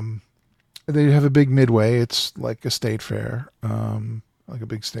 They have a big midway. It's like a state fair, like a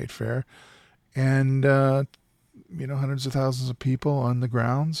big state fair, and hundreds of thousands of people on the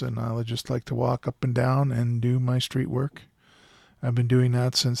grounds, and I would just like to walk up and down and do my street work. I've been doing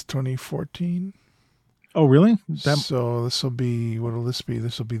that since 2014. Oh, really? So this will be, what will this be?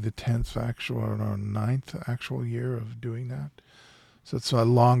 This will be the 10th actual or 9th actual year of doing that. So it's our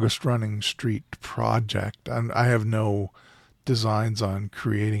longest running street project. I have no designs on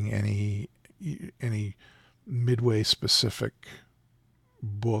creating any midway specific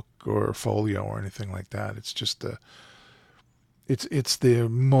book or folio or anything like that. It's just it's the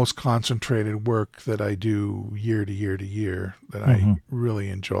most concentrated work that I do year to year to year that I really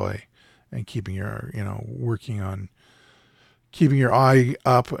enjoy, and keeping your working on keeping your eye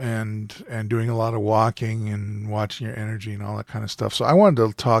up and doing a lot of walking and watching your energy and all that kind of stuff. So I wanted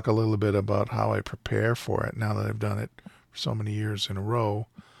to talk a little bit about how I prepare for it now that I've done it for so many years in a row,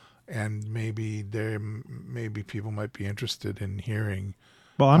 and maybe people might be interested in hearing.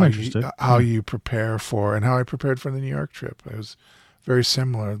 Well, I'm interested. How you prepare for, and how I prepared for the New York trip. It was very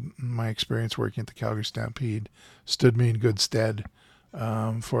similar. My experience working at the Calgary Stampede stood me in good stead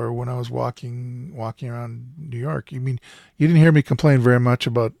for when I was walking around New York. You mean you didn't hear me complain very much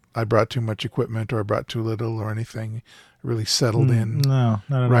about I brought too much equipment or I brought too little or anything. I really settled in, No,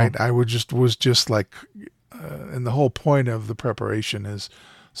 not at right? all. I was just like, and the whole point of the preparation is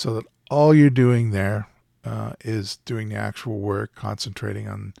so that all you're doing there is doing the actual work, concentrating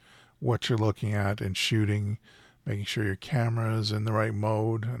on what you're looking at and shooting, making sure your camera is in the right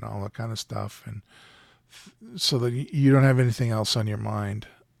mode and all that kind of stuff, and so that you don't have anything else on your mind.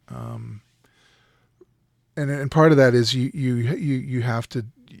 Um, and part of that is you have to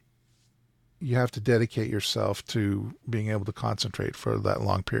dedicate yourself to being able to concentrate for that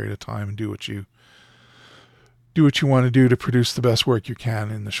long period of time and do what you want to do to produce the best work you can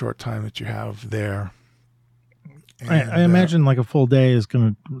in the short time that you have there. And, I imagine like a full day is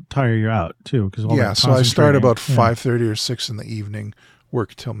going to tire you out too, because yeah. So I start about 5:30 or 6 in the evening,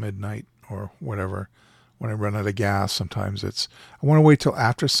 work till midnight or whatever. When I run out of gas, sometimes I want to wait till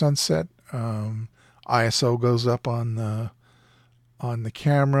after sunset. ISO goes up on the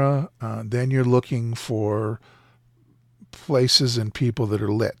camera. Then you're looking for places and people that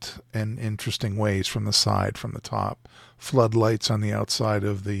are lit in interesting ways from the side, from the top, floodlights on the outside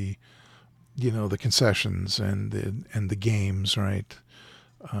of the concessions and the games, right?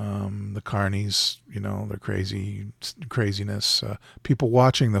 The carnies, their craziness. People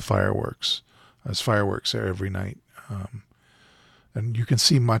watching the fireworks. There's fireworks there every night, and you can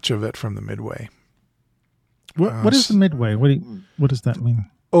see much of it from the Midway. What is the Midway? What does that mean?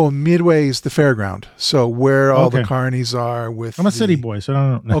 Oh, Midway is the fairground. So where all the carnies are. I'm a city boy, so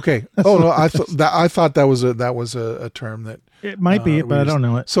I don't know. Okay. Oh no, I thought that was a term that it might be, but I don't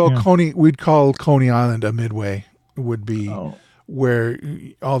know it. So we'd call Coney Island a Midway. Would be where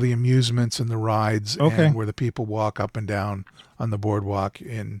all the amusements and the rides, and where the people walk up and down on the boardwalk.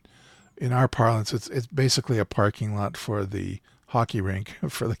 In our parlance, it's basically a parking lot for the hockey rink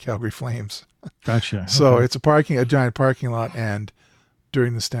for the Calgary Flames. Gotcha. So it's a giant parking lot, and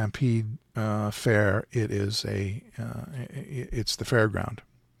during the Stampede fair, it's the fairground.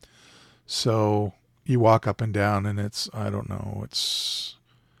 So you walk up and down, and it's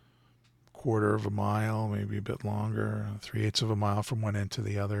quarter of a mile, maybe a bit longer, 3/8 of a mile from one end to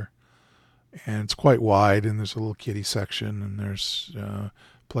the other, and it's quite wide. And there's a little kiddie section, and there's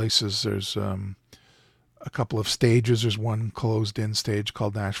places. There's a couple of stages. There's one closed-in stage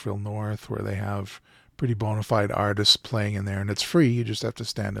called Nashville North, where they have pretty bona fide artists playing in there, and it's free. You just have to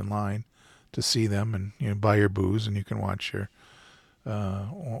stand in line to see them, and buy your booze, and you can watch your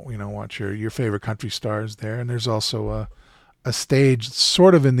your favorite country stars there. And there's also a stage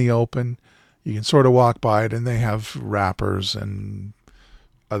sort of in the open. You can sort of walk by it, and they have rappers and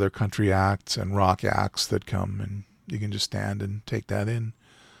other country acts and rock acts that come, and you can just stand and take that in,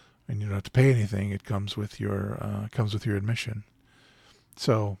 and you don't have to pay anything. It comes with your admission.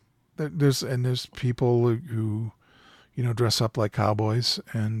 So there's people who dress up like cowboys,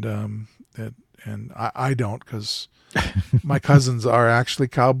 and I don't, because my cousins are actually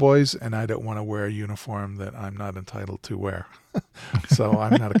cowboys, and I don't want to wear a uniform that I'm not entitled to wear. So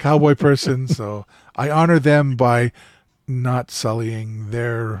I'm not a cowboy person. So I honor them by not sullying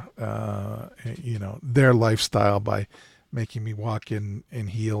their lifestyle by making me walk in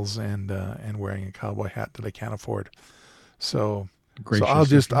heels and wearing a cowboy hat that I can't afford. So I'll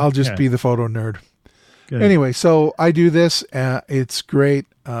just be the photo nerd. Good. Anyway, so I do this. It's great.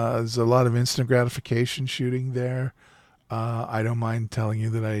 There's a lot of instant gratification shooting there. I don't mind telling you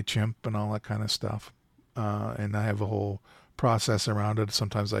that I chimp and all that kind of stuff. And I have a whole process around it.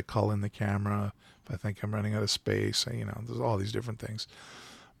 Sometimes I call in the camera if I think I'm running out of space. There's all these different things.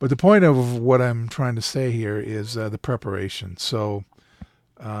 But the point of what I'm trying to say here is the preparation. So,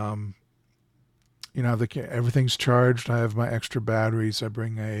 everything's charged. I have my extra batteries. I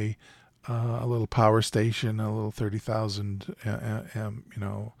bring a little power station, a little 30,000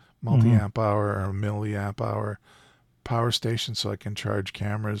 multi-amp hour or milliamp hour power station, so I can charge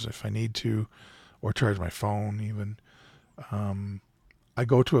cameras if I need to, or charge my phone even. I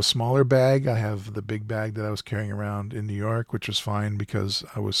go to a smaller bag. I have the big bag that I was carrying around in New York, which was fine because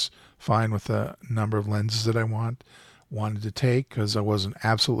I was fine with the number of lenses that I wanted to take, because I wasn't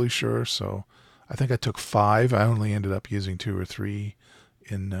absolutely sure. So I think I took 5. I only ended up using 2 or 3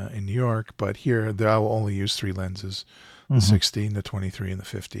 in New York, but here I will only use 3 lenses: the 16, the 23, and the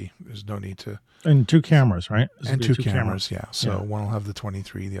 50. There's no need to. And 2 cameras, right? And 2 cameras, yeah. So one will have the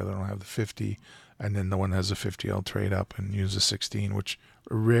 23, the other one will have the 50, and then the one that has the 50 I'll trade up and use the 16, which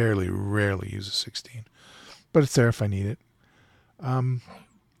rarely use a 16, but it's there if I need it.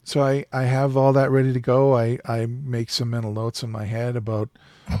 So I have all that ready to go. I make some mental notes in my head about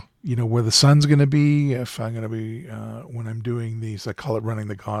where the sun's going to be. If I'm going to be, when I'm doing these, I call it running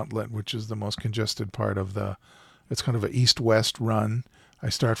the gauntlet, which is the most congested part of it's kind of an east-west run. I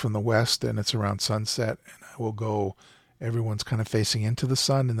start from the west and it's around sunset, and I will go, everyone's kind of facing into the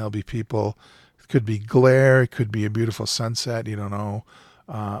sun, and there'll be people, it could be glare, it could be a beautiful sunset, you don't know.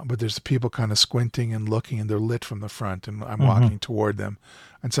 But there's people kind of squinting and looking, and they're lit from the front, and I'm walking toward them.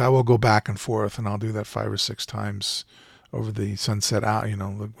 And so I will go back and forth, and I'll do that 5 or 6 times over the sunset out,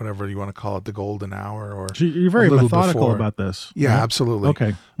 whatever you want to call it, the golden hour, or so you're very methodical before. About this. Yeah, right? Absolutely.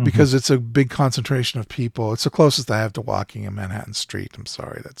 Okay. Because it's a big concentration of people. It's the closest I have to walking in Manhattan Street. I'm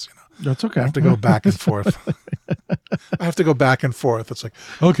sorry. That's okay. I have to go back and forth. I have to go back and forth. It's like,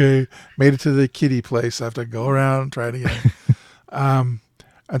 okay, made it to the kiddie place. I have to go around, try it again.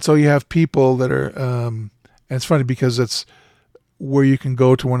 And so you have people that are, and it's funny because it's where you can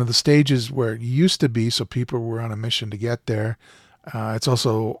go to one of the stages where it used to be, so people were on a mission to get there. It's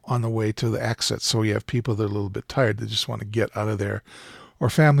also on the way to the exit, so you have people that are a little bit tired that just want to get out of there,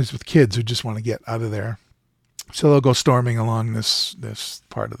 or families with kids who just want to get out of there. So they'll go storming along this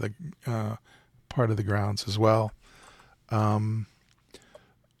part of the grounds as well, and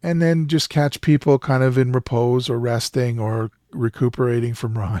then just catch people kind of in repose or resting or recuperating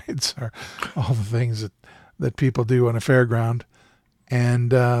from rides, or all the things that people do on a fairground.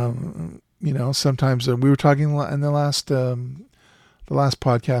 And sometimes we were talking in the last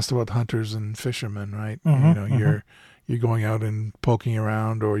podcast about hunters and fishermen, right? You're going out and poking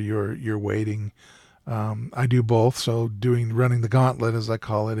around, or you're waiting. I do both. So running the gauntlet, as I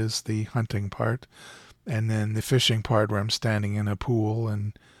call it, is the hunting part, and then the fishing part, where I'm standing in a pool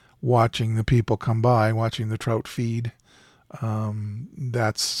and watching the people come by, watching the trout feed.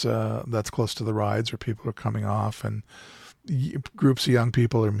 That's close to the rides where people are coming off, and groups of young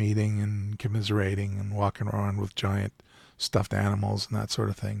people are meeting and commiserating and walking around with giant stuffed animals and that sort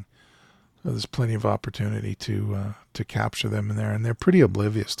of thing. So there's plenty of opportunity to capture them in there, and they're pretty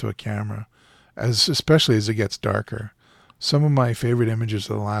oblivious to a camera, especially as it gets darker. Some of my favorite images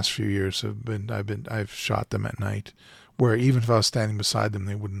of the last few years I've shot them at night, where even if I was standing beside them,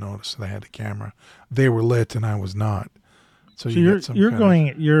 they wouldn't notice that I had a camera. They were lit and I was not. So you're going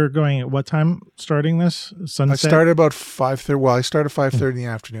at what time starting this? Sunset? I started about 5:30. Well, I started 5:30 in the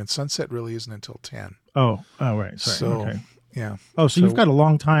afternoon. Sunset really isn't until 10. Oh, right. Sorry. So, okay. Yeah. Oh, so you've got a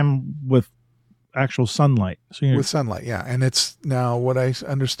long time with actual sunlight. With sunlight, yeah. And it's now, what I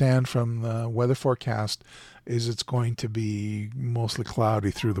understand from the weather forecast is it's going to be mostly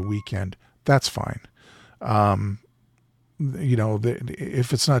cloudy through the weekend. That's fine.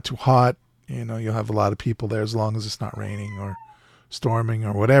 If it's not too hot, you'll have a lot of people there, as long as it's not raining or storming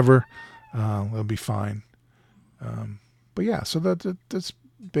or whatever. They'll be fine. But yeah, so that's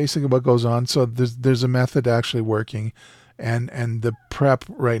basically what goes on. So there's a method actually working, and the prep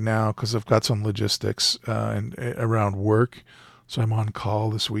right now, because I've got some logistics and around work. So I'm on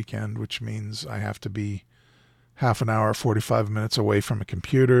call this weekend, which means I have to be half an hour, 45 minutes away from a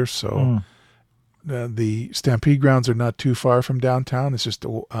computer. So the Stampede grounds are not too far from downtown. It's just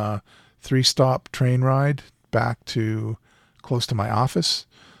a 3-stop train ride back to close to my office.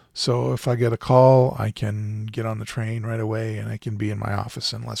 So if I get a call, I can get on the train right away, and I can be in my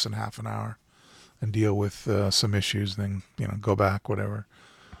office in less than half an hour and deal with some issues, then go back, whatever.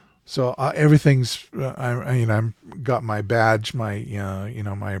 So everything's I'm got my badge, my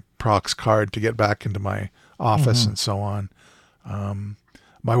my Prox card to get back into my office and so on.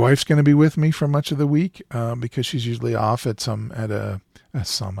 My wife's going to be with me for much of the week because she's usually off at a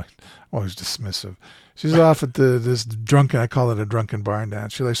summit. Always dismissive. She's off at this drunken, I call it a drunken barn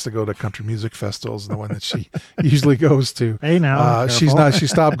dance. She likes to go to country music festivals, the one that she usually goes to. Hey, now she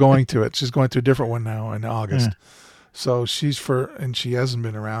stopped going to it. She's going to a different one now in August. Yeah. So and she hasn't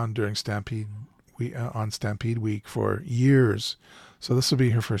been around during Stampede on Stampede Week for years. So this will be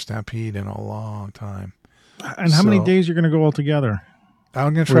her first Stampede in a long time. And how many days you're going to go all together?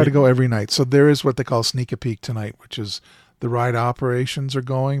 I'm going to try to go every night. So there is what they call Sneak a Peek tonight, which is the ride operations are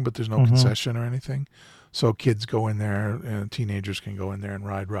going, but there's no concession or anything. So kids go in there, and teenagers can go in there and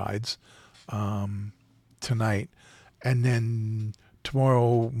ride rides tonight. And then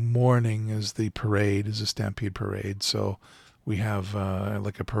tomorrow morning is the parade, is a Stampede parade. So we have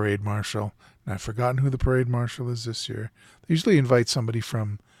like a parade marshal. And I've forgotten who the parade marshal is this year. They usually invite somebody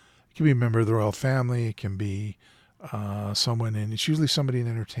from, it can be a member of the royal family. It can be it's usually somebody in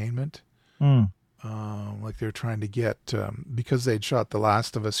entertainment. Like they're trying to get, because they'd shot The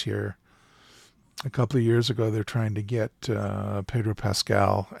Last of Us here a couple of years ago, they're trying to get Pedro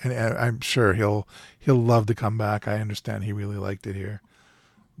Pascal, and I'm sure he'll love to come back. I understand he really liked it here,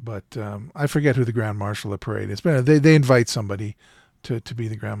 but I forget who the Grand Marshal of the parade is. But they invite somebody to be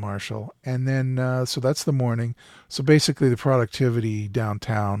the Grand Marshal. And then, so that's the morning. So basically the productivity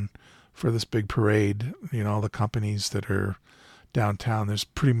downtown for this big parade, all the companies that are downtown, there's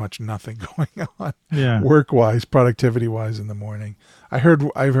pretty much nothing going on work-wise, productivity-wise in the morning. I've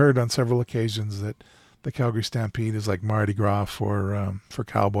heard on several occasions that the Calgary Stampede is like Mardi Gras for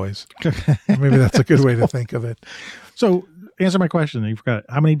cowboys. Maybe that's a good way to think of it. So answer my question. You forgot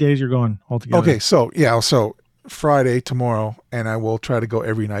how many days you're going altogether. Okay, so Friday tomorrow, and I will try to go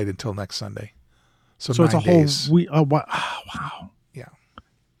every night until next Sunday. So 9 it's a days. whole week. Wow. Yeah.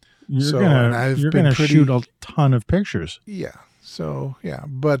 You're gonna shoot a ton of pictures. Yeah. So yeah,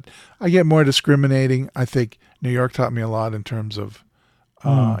 but I get more discriminating. I think New York taught me a lot in terms of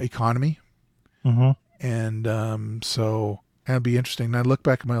economy, and so it'll be interesting. And I look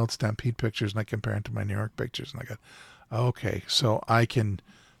back at my old Stampede pictures and I compare them to my New York pictures, and I go, okay, so I can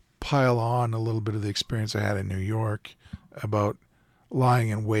pile on a little bit of the experience I had in New York about lying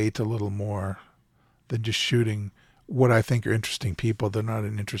in wait a little more than just shooting what I think are interesting people. They're not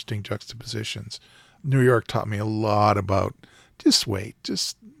in interesting juxtapositions. New York taught me a lot about just wait,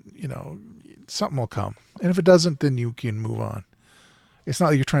 something will come. And if it doesn't, then you can move on. It's not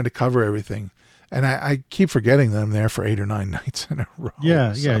like you're trying to cover everything. And I keep forgetting that I'm there for 8 or 9 nights in a row.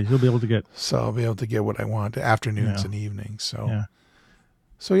 Yeah, you'll be able to get. So I'll be able to get what I want, afternoons and evenings. So yeah.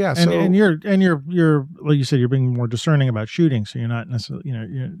 So yeah, and you're like you said, you're being more discerning about shooting, so you're not necessarily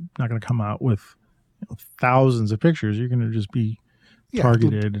you're not going to come out with thousands of pictures. You're going to just be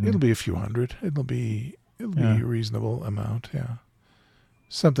targeted. It'll be a few hundred. It'll be a reasonable amount. Yeah,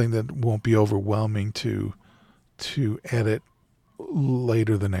 something that won't be overwhelming to edit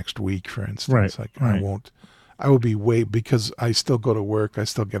later the next week, for instance. Right. I will be because I still go to work. I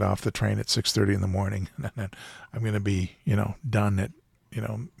still get off the train at 6:30 in the morning, and then I'm going to be done at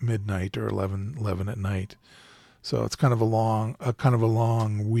midnight or 11 at night. So it's kind of a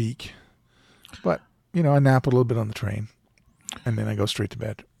long week, but I nap a little bit on the train and then I go straight to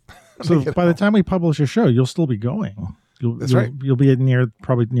bed. So by the time we publish a show, you'll still be going. That's right. You'll be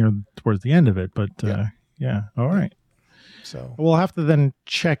probably near towards the end of it, but yeah. All right. So we'll have to then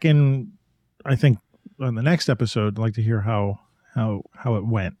check in, I think, on the next episode. I'd like to hear how it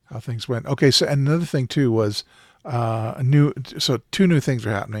went. How things went. Okay. So another thing too was, two new things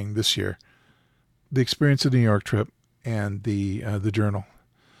are happening this year: the experience of the New York trip and the journal.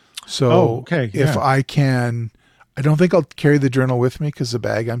 So if I can, I don't think I'll carry the journal with me because the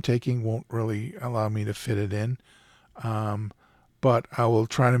bag I'm taking won't really allow me to fit it in. But I will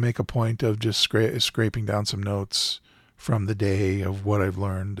try to make a point of just scraping down some notes from the day of what I've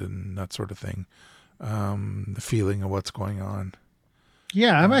learned and that sort of thing. The feeling of what's going on.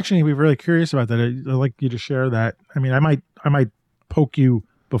 Yeah, I'm actually going to be really curious about that. I'd like you to share that. I mean, I might poke you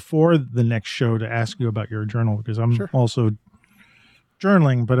before the next show to ask you about your journal because I'm also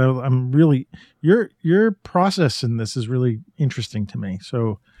journaling, but I'm really your process in this is really interesting to me.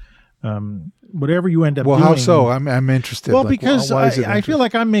 So, whatever you end up doing. Well, how so? I'm interested. Well, because I feel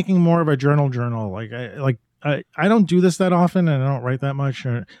like I'm making more of a journal. Like I don't do this that often, and I don't write that much.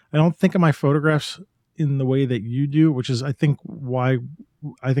 I don't think of my photographs in the way that you do, which is I think why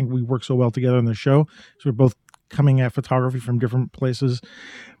I think we work so well together on the show. So we're both coming at photography from different places,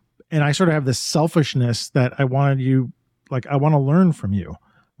 and I sort of have this selfishness that I want to learn from you.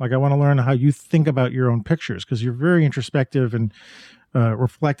 Like I want to learn how you think about your own pictures because you're very introspective and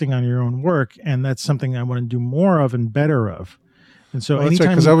reflecting on your own work, and that's something I want to do more of and better of. And so that's right,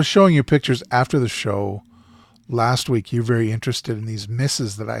 because I was showing you pictures after the show last week. You're very interested in these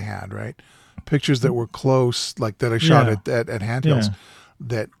misses that I had, right? Pictures that were close, like that I shot at handhills,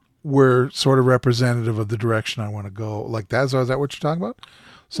 that were sort of representative of the direction I want to go. Like that. So is that what you're talking about?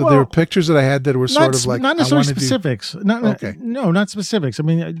 So there were pictures that I had that were sort of like not necessarily specifics. Not specifics. I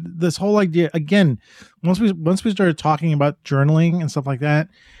mean, this whole idea again. Once we started talking about journaling and stuff like that,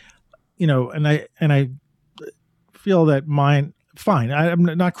 and I feel that mine. Fine, I'm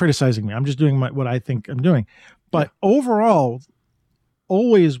not criticizing me. I'm just doing what I think I'm doing. But overall,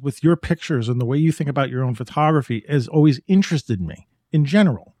 always with your pictures and the way you think about your own photography has always interested me in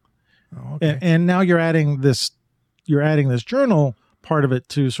general. Oh, okay. And now you're adding this journal part of it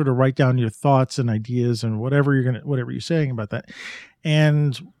to sort of write down your thoughts and ideas and whatever you're saying about that.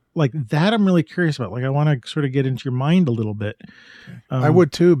 And like that, I'm really curious about. Like, I want to sort of get into your mind a little bit. Okay. I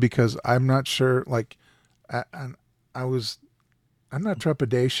would too, because I'm not sure, like, I'm not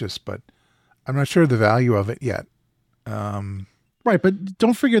trepidatious, but I'm not sure the value of it yet. Right, but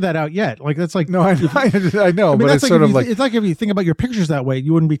don't figure that out yet. Like that's like no, I know, but it's like sort of like it's like if you think about your pictures that way,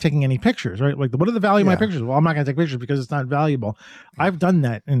 you wouldn't be taking any pictures, right? Like what are the value of my pictures? Well, I'm not going to take pictures because it's not valuable. I've done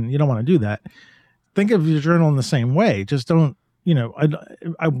that, and you don't want to do that. Think of your journal in the same way. Just don't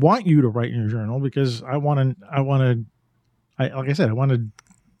I want you to write in your journal because like I said, I want to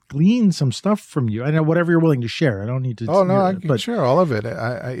glean some stuff from you. I know whatever you're willing to share. I don't need to. Oh no, I can share all of it.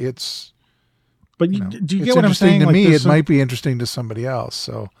 It's. But do you it's get what I'm saying? To like me, it might be interesting to somebody else.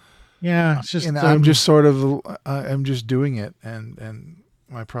 So yeah, it's just I'm just sort of I'm just doing it, and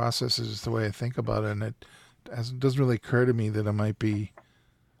my process is the way I think about it, and it doesn't really occur to me that it might be.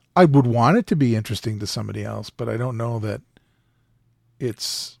 I would want it to be interesting to somebody else, but I don't know that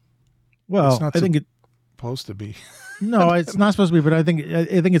it's. Well, it's not I think it's supposed to be. No, it's not supposed to be, but I think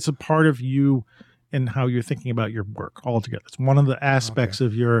it's a part of you and how you're thinking about your work altogether. It's one of the aspects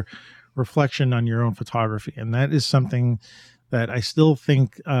of your reflection on your own photography, and that is something that I still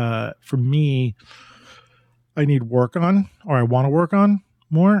think, for me, I need work on, or I want to work on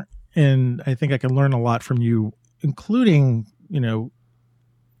more. And I think I can learn a lot from you, including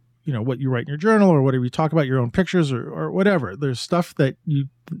what you write in your journal, or whatever you talk about, your own pictures, or whatever. There's stuff that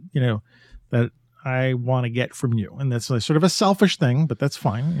that I want to get from you, and that's like sort of a selfish thing, but that's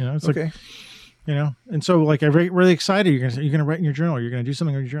fine. It's okay. And so like I'm really excited. You're gonna write in your journal. You're gonna do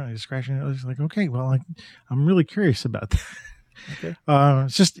something in your journal. You're scratching it. It's like, okay, well, I'm really curious about that. Okay.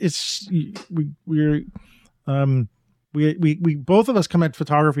 We both of us come at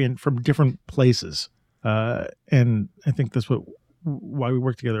photography from different places, and I think that's why we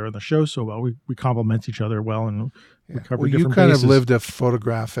work together on the show so well. We complement each other well, and we cover different bases. You kind of lived a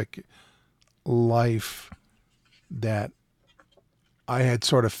photographic life that I had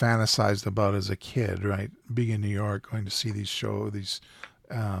sort of fantasized about as a kid, right? Being in New York, going to see these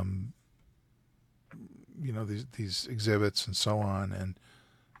these exhibits and so on,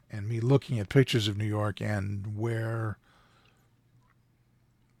 and me looking at pictures of New York and where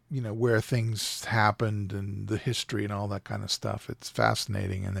things happened and the history and all that kind of stuff. It's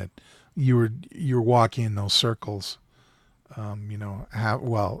fascinating, and that you're walking in those circles. At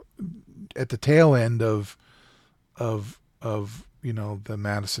the tail end of the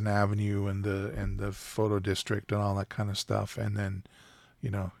Madison Avenue and the photo district and all that kind of stuff, and then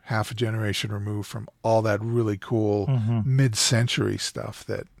half a generation removed from all that really cool mid-century stuff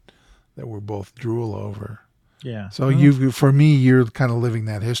that we're both drool over. Yeah. So for me, you're kind of living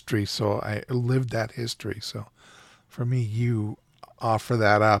that history. So I lived that history. So for me, you offer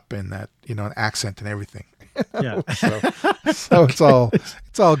that up in that an accent and everything. Yeah. so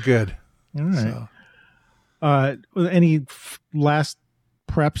it's all good. All right. Any last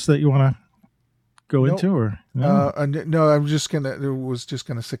preps that you want to go into, or no? No, I was just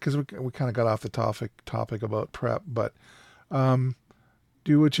gonna say, because we kind of got off the topic about prep, but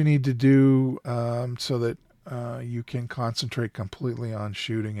do what you need to do so that you can concentrate completely on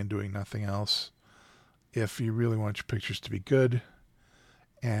shooting and doing nothing else. If you really want your pictures to be good,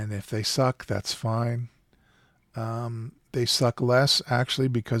 and if they suck, that's fine. They suck less actually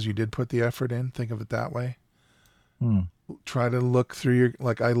because you did put the effort in. Think of it that way. Try to look through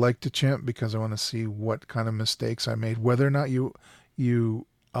I like to chimp because I want to see what kind of mistakes I made, whether or not you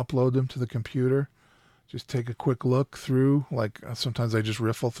upload them to the computer. Just take a quick look through. Sometimes I just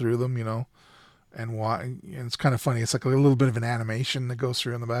riffle through them, and why. And it's kind of funny. It's like a little bit of an animation that goes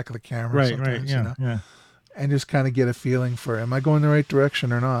through in the back of the camera. Right. Yeah. Yeah. And just kind of get a feeling for, am I going the right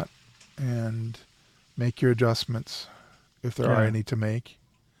direction or not? And make your adjustments if there are any to make.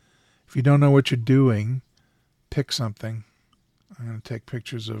 If you don't know what you're doing, pick something. I'm going to take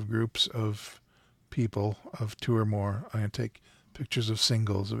pictures of groups of people of 2 or more. I'm going to take pictures of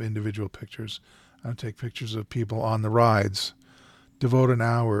singles, of individual pictures. I'm going to take pictures of people on the rides. Devote an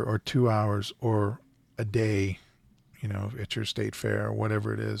hour or 2 hours or a day, at your state fair or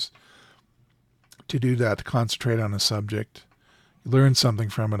whatever it is, to do that, to concentrate on a subject. Learn something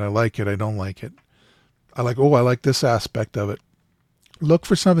from it. I like it. I don't like it. I like this aspect of it. Look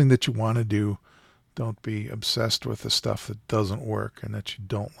for something that you want to do. Don't be obsessed with the stuff that doesn't work and that you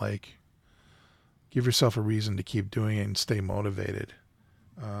don't like. Give yourself a reason to keep doing it and stay motivated.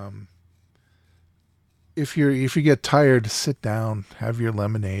 If you get tired, sit down, have your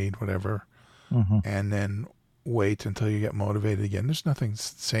lemonade, whatever, and then wait until you get motivated again. There's nothing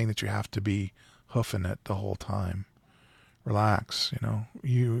saying that you have to be hoofing it the whole time. Relax,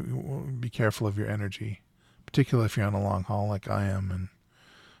 you be careful of your energy, particularly if you're on a long haul like I am,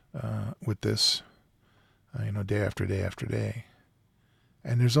 and with this, day after day after day.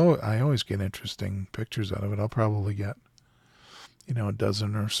 And I always get interesting pictures out of it. I'll probably get, a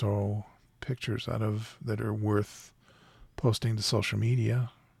dozen or so pictures out of that are worth posting to social media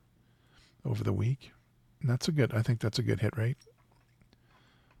over the week. And I think that's a good hit rate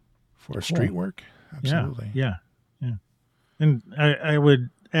for street work. Absolutely. Yeah. And I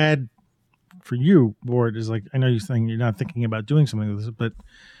would add for you, Ward, is like, I know you're saying you're not thinking about doing something with this,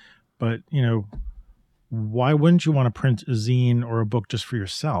 but why wouldn't you want to print a zine or a book just for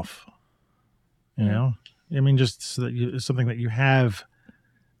yourself? You know, I mean, just so that it's something that you have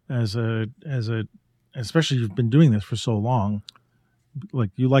especially you've been doing this for so long.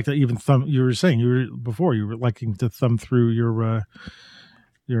 Like you like to even thumb. You were saying you were liking to thumb through your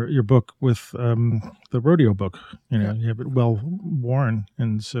book with the rodeo book. You have it well worn,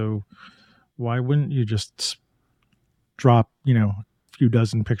 and so why wouldn't you just drop a few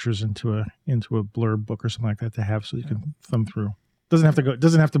dozen pictures into a blurb book or something like that to have so you can thumb through?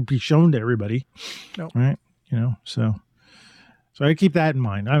 Doesn't have to be shown to everybody. No, right? So I keep that in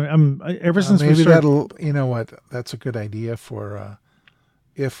mind. I'm ever since maybe that'll. You know what? That's a good idea for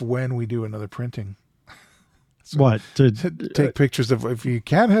when we do another printing. So what to take pictures of? If you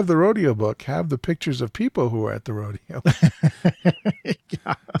can't have the rodeo book, have the pictures of people who are at the rodeo.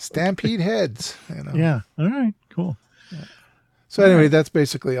 Yeah. Stampede heads. Yeah. All right. Cool. Yeah. So anyway, that's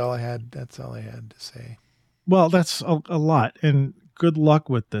basically all I had. That's all I had to say. Well, that's a lot, and good luck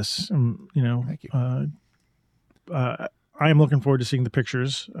with this. Thank you. I am looking forward to seeing the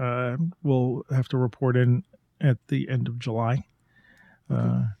pictures. We'll have to report in at the end of July.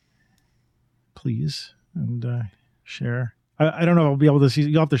 Please, and share. I don't know if I'll be able to see.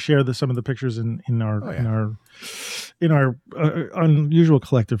 You'll have to share some of the pictures in our unusual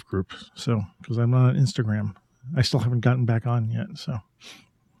collective group. So, because I'm not on Instagram, I still haven't gotten back on yet. So,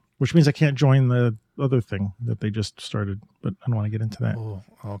 which means I can't join the other thing that they just started. But I don't want to get into that. Oh,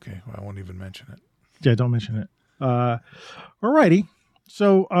 okay. Well, I won't even mention it. Yeah, don't mention it. All righty.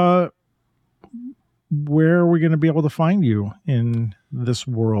 So, where are we going to be able to find you in this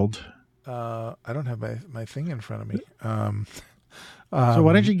world? I don't have my thing in front of me. So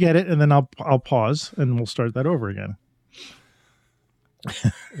why don't you get it, and then I'll pause, and we'll start that over again.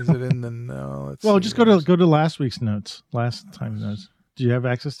 Is it in the no? Well, just go to last time's notes. Do you have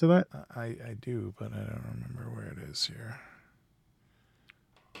access to that? I do, but I don't remember where it is here.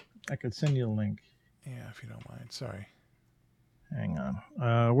 I could send you a link. Yeah, if you don't mind. Sorry. Hang on.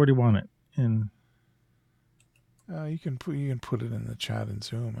 Where do you want it? In. You can put it in the chat in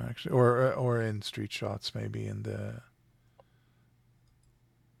Zoom actually, or in Street Shots maybe in the.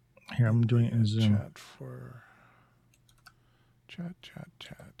 Here, I'm doing it in Zoom. Chat for. Chat.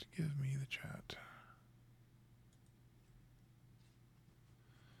 Give me the chat.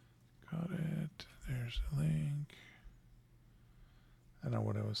 Got it. There's the link. I know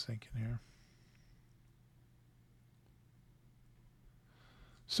what I was thinking here.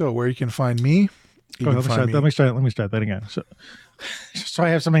 So where you can find me? Let me start that again. So I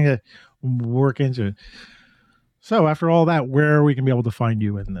have something to work into. So after all that, where we can be able to find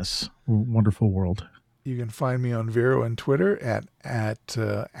you in this wonderful world? You can find me on Vero and Twitter at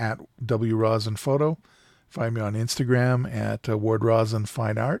WRosinPhoto. Find me on Instagram at Ward Rosin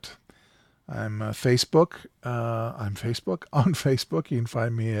Fine Art. I'm Facebook. On Facebook, you can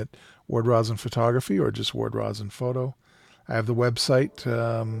find me at Ward Rosin Photography or just Ward Rosin Photo. I have the website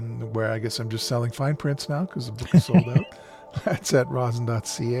where I guess I'm just selling fine prints now because the book is sold out. That's at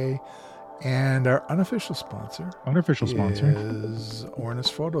rosin.ca. And our unofficial sponsor is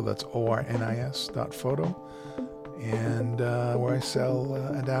Ornis Photo. That's ORNIS.photo. And where I sell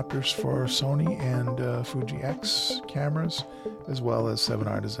adapters for Sony and Fuji X cameras, as well as 7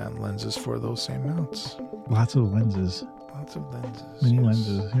 Artisan lenses for those same mounts. Lots of lenses. Many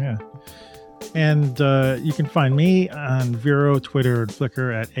lenses, yeah. And you can find me on Vero, Twitter, and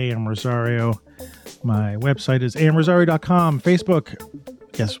Flickr at AM Rosario. My website is amrosario.com. Facebook,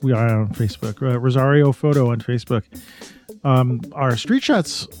 yes, we are on Facebook. Rosario Photo on Facebook. Our Street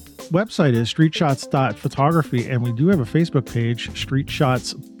Shots website is streetshots.photography, and we do have a Facebook page, Street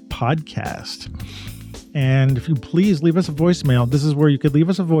Shots Podcast. And if you please leave us a voicemail, this is where you could leave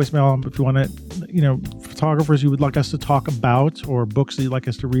us a voicemail if you want to, photographers you would like us to talk about or books that you'd like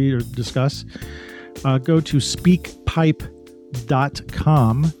us to read or discuss. Go to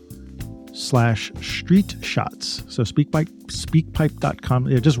speakpipe.com/street shots. So speakpipe.com.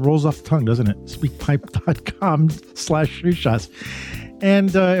 It just rolls off the tongue, doesn't it? Speakpipe.com/street shots.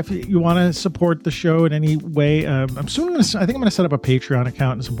 And if you want to support the show in any way, I think I'm going to set up a Patreon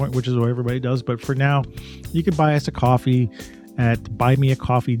account at some point, which is what everybody does. But for now, you can buy us a coffee at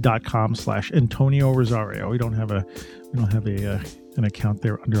buymeacoffee.com/Antonio Rosario. We don't have an account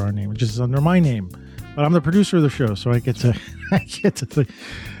there under our name. It just is under my name. But I'm the producer of the show, so I get to think.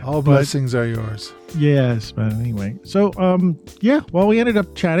 All blessings are yours. Yes, but anyway. So, we ended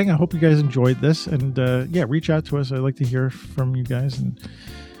up chatting. I hope you guys enjoyed this. And, reach out to us. I'd like to hear from you guys. And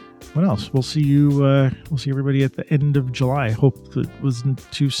what else? We'll see you. We'll see everybody at the end of July. Hope that it wasn't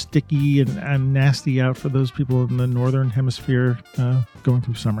too sticky and nasty out for those people in the northern hemisphere going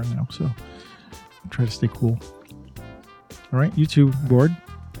through summer now. So try to stay cool. All right, you too, Gord.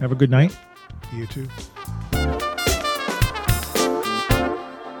 Have a good night. You too.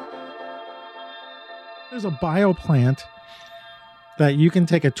 There's a bioplant that you can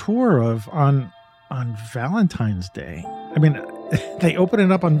take a tour of on Valentine's Day. I mean, they open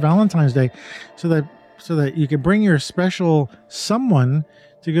it up on Valentine's Day so that you can bring your special someone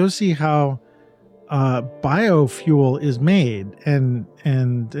to go see how biofuel is made, and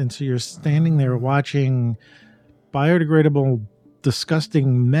so you're standing there watching biodegradable,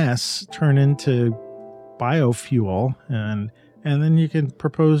 disgusting mess turn into biofuel, and then you can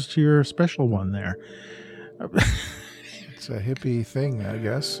propose to your special one there. It's a hippie thing, I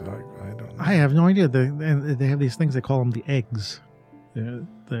guess. I don't know. I have no idea. They have these things, they call them the eggs.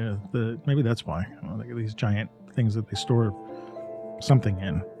 Maybe that's why. They get these giant things that they store something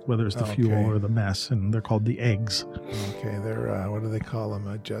in, whether it's the fuel or the mess, and they're called the eggs. Okay, they're what do they call them?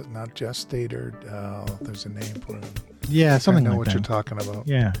 Not gestator. There's a name for them. Yeah, something like that. I know what you're talking about.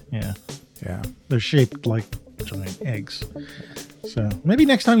 Yeah. Yeah. They're shaped like giant eggs. So maybe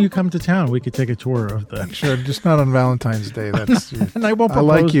next time you come to town, we could take a tour of the. Sure, just not on Valentine's Day. That's. And I won't. I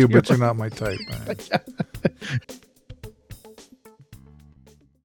like you, but you're not my type.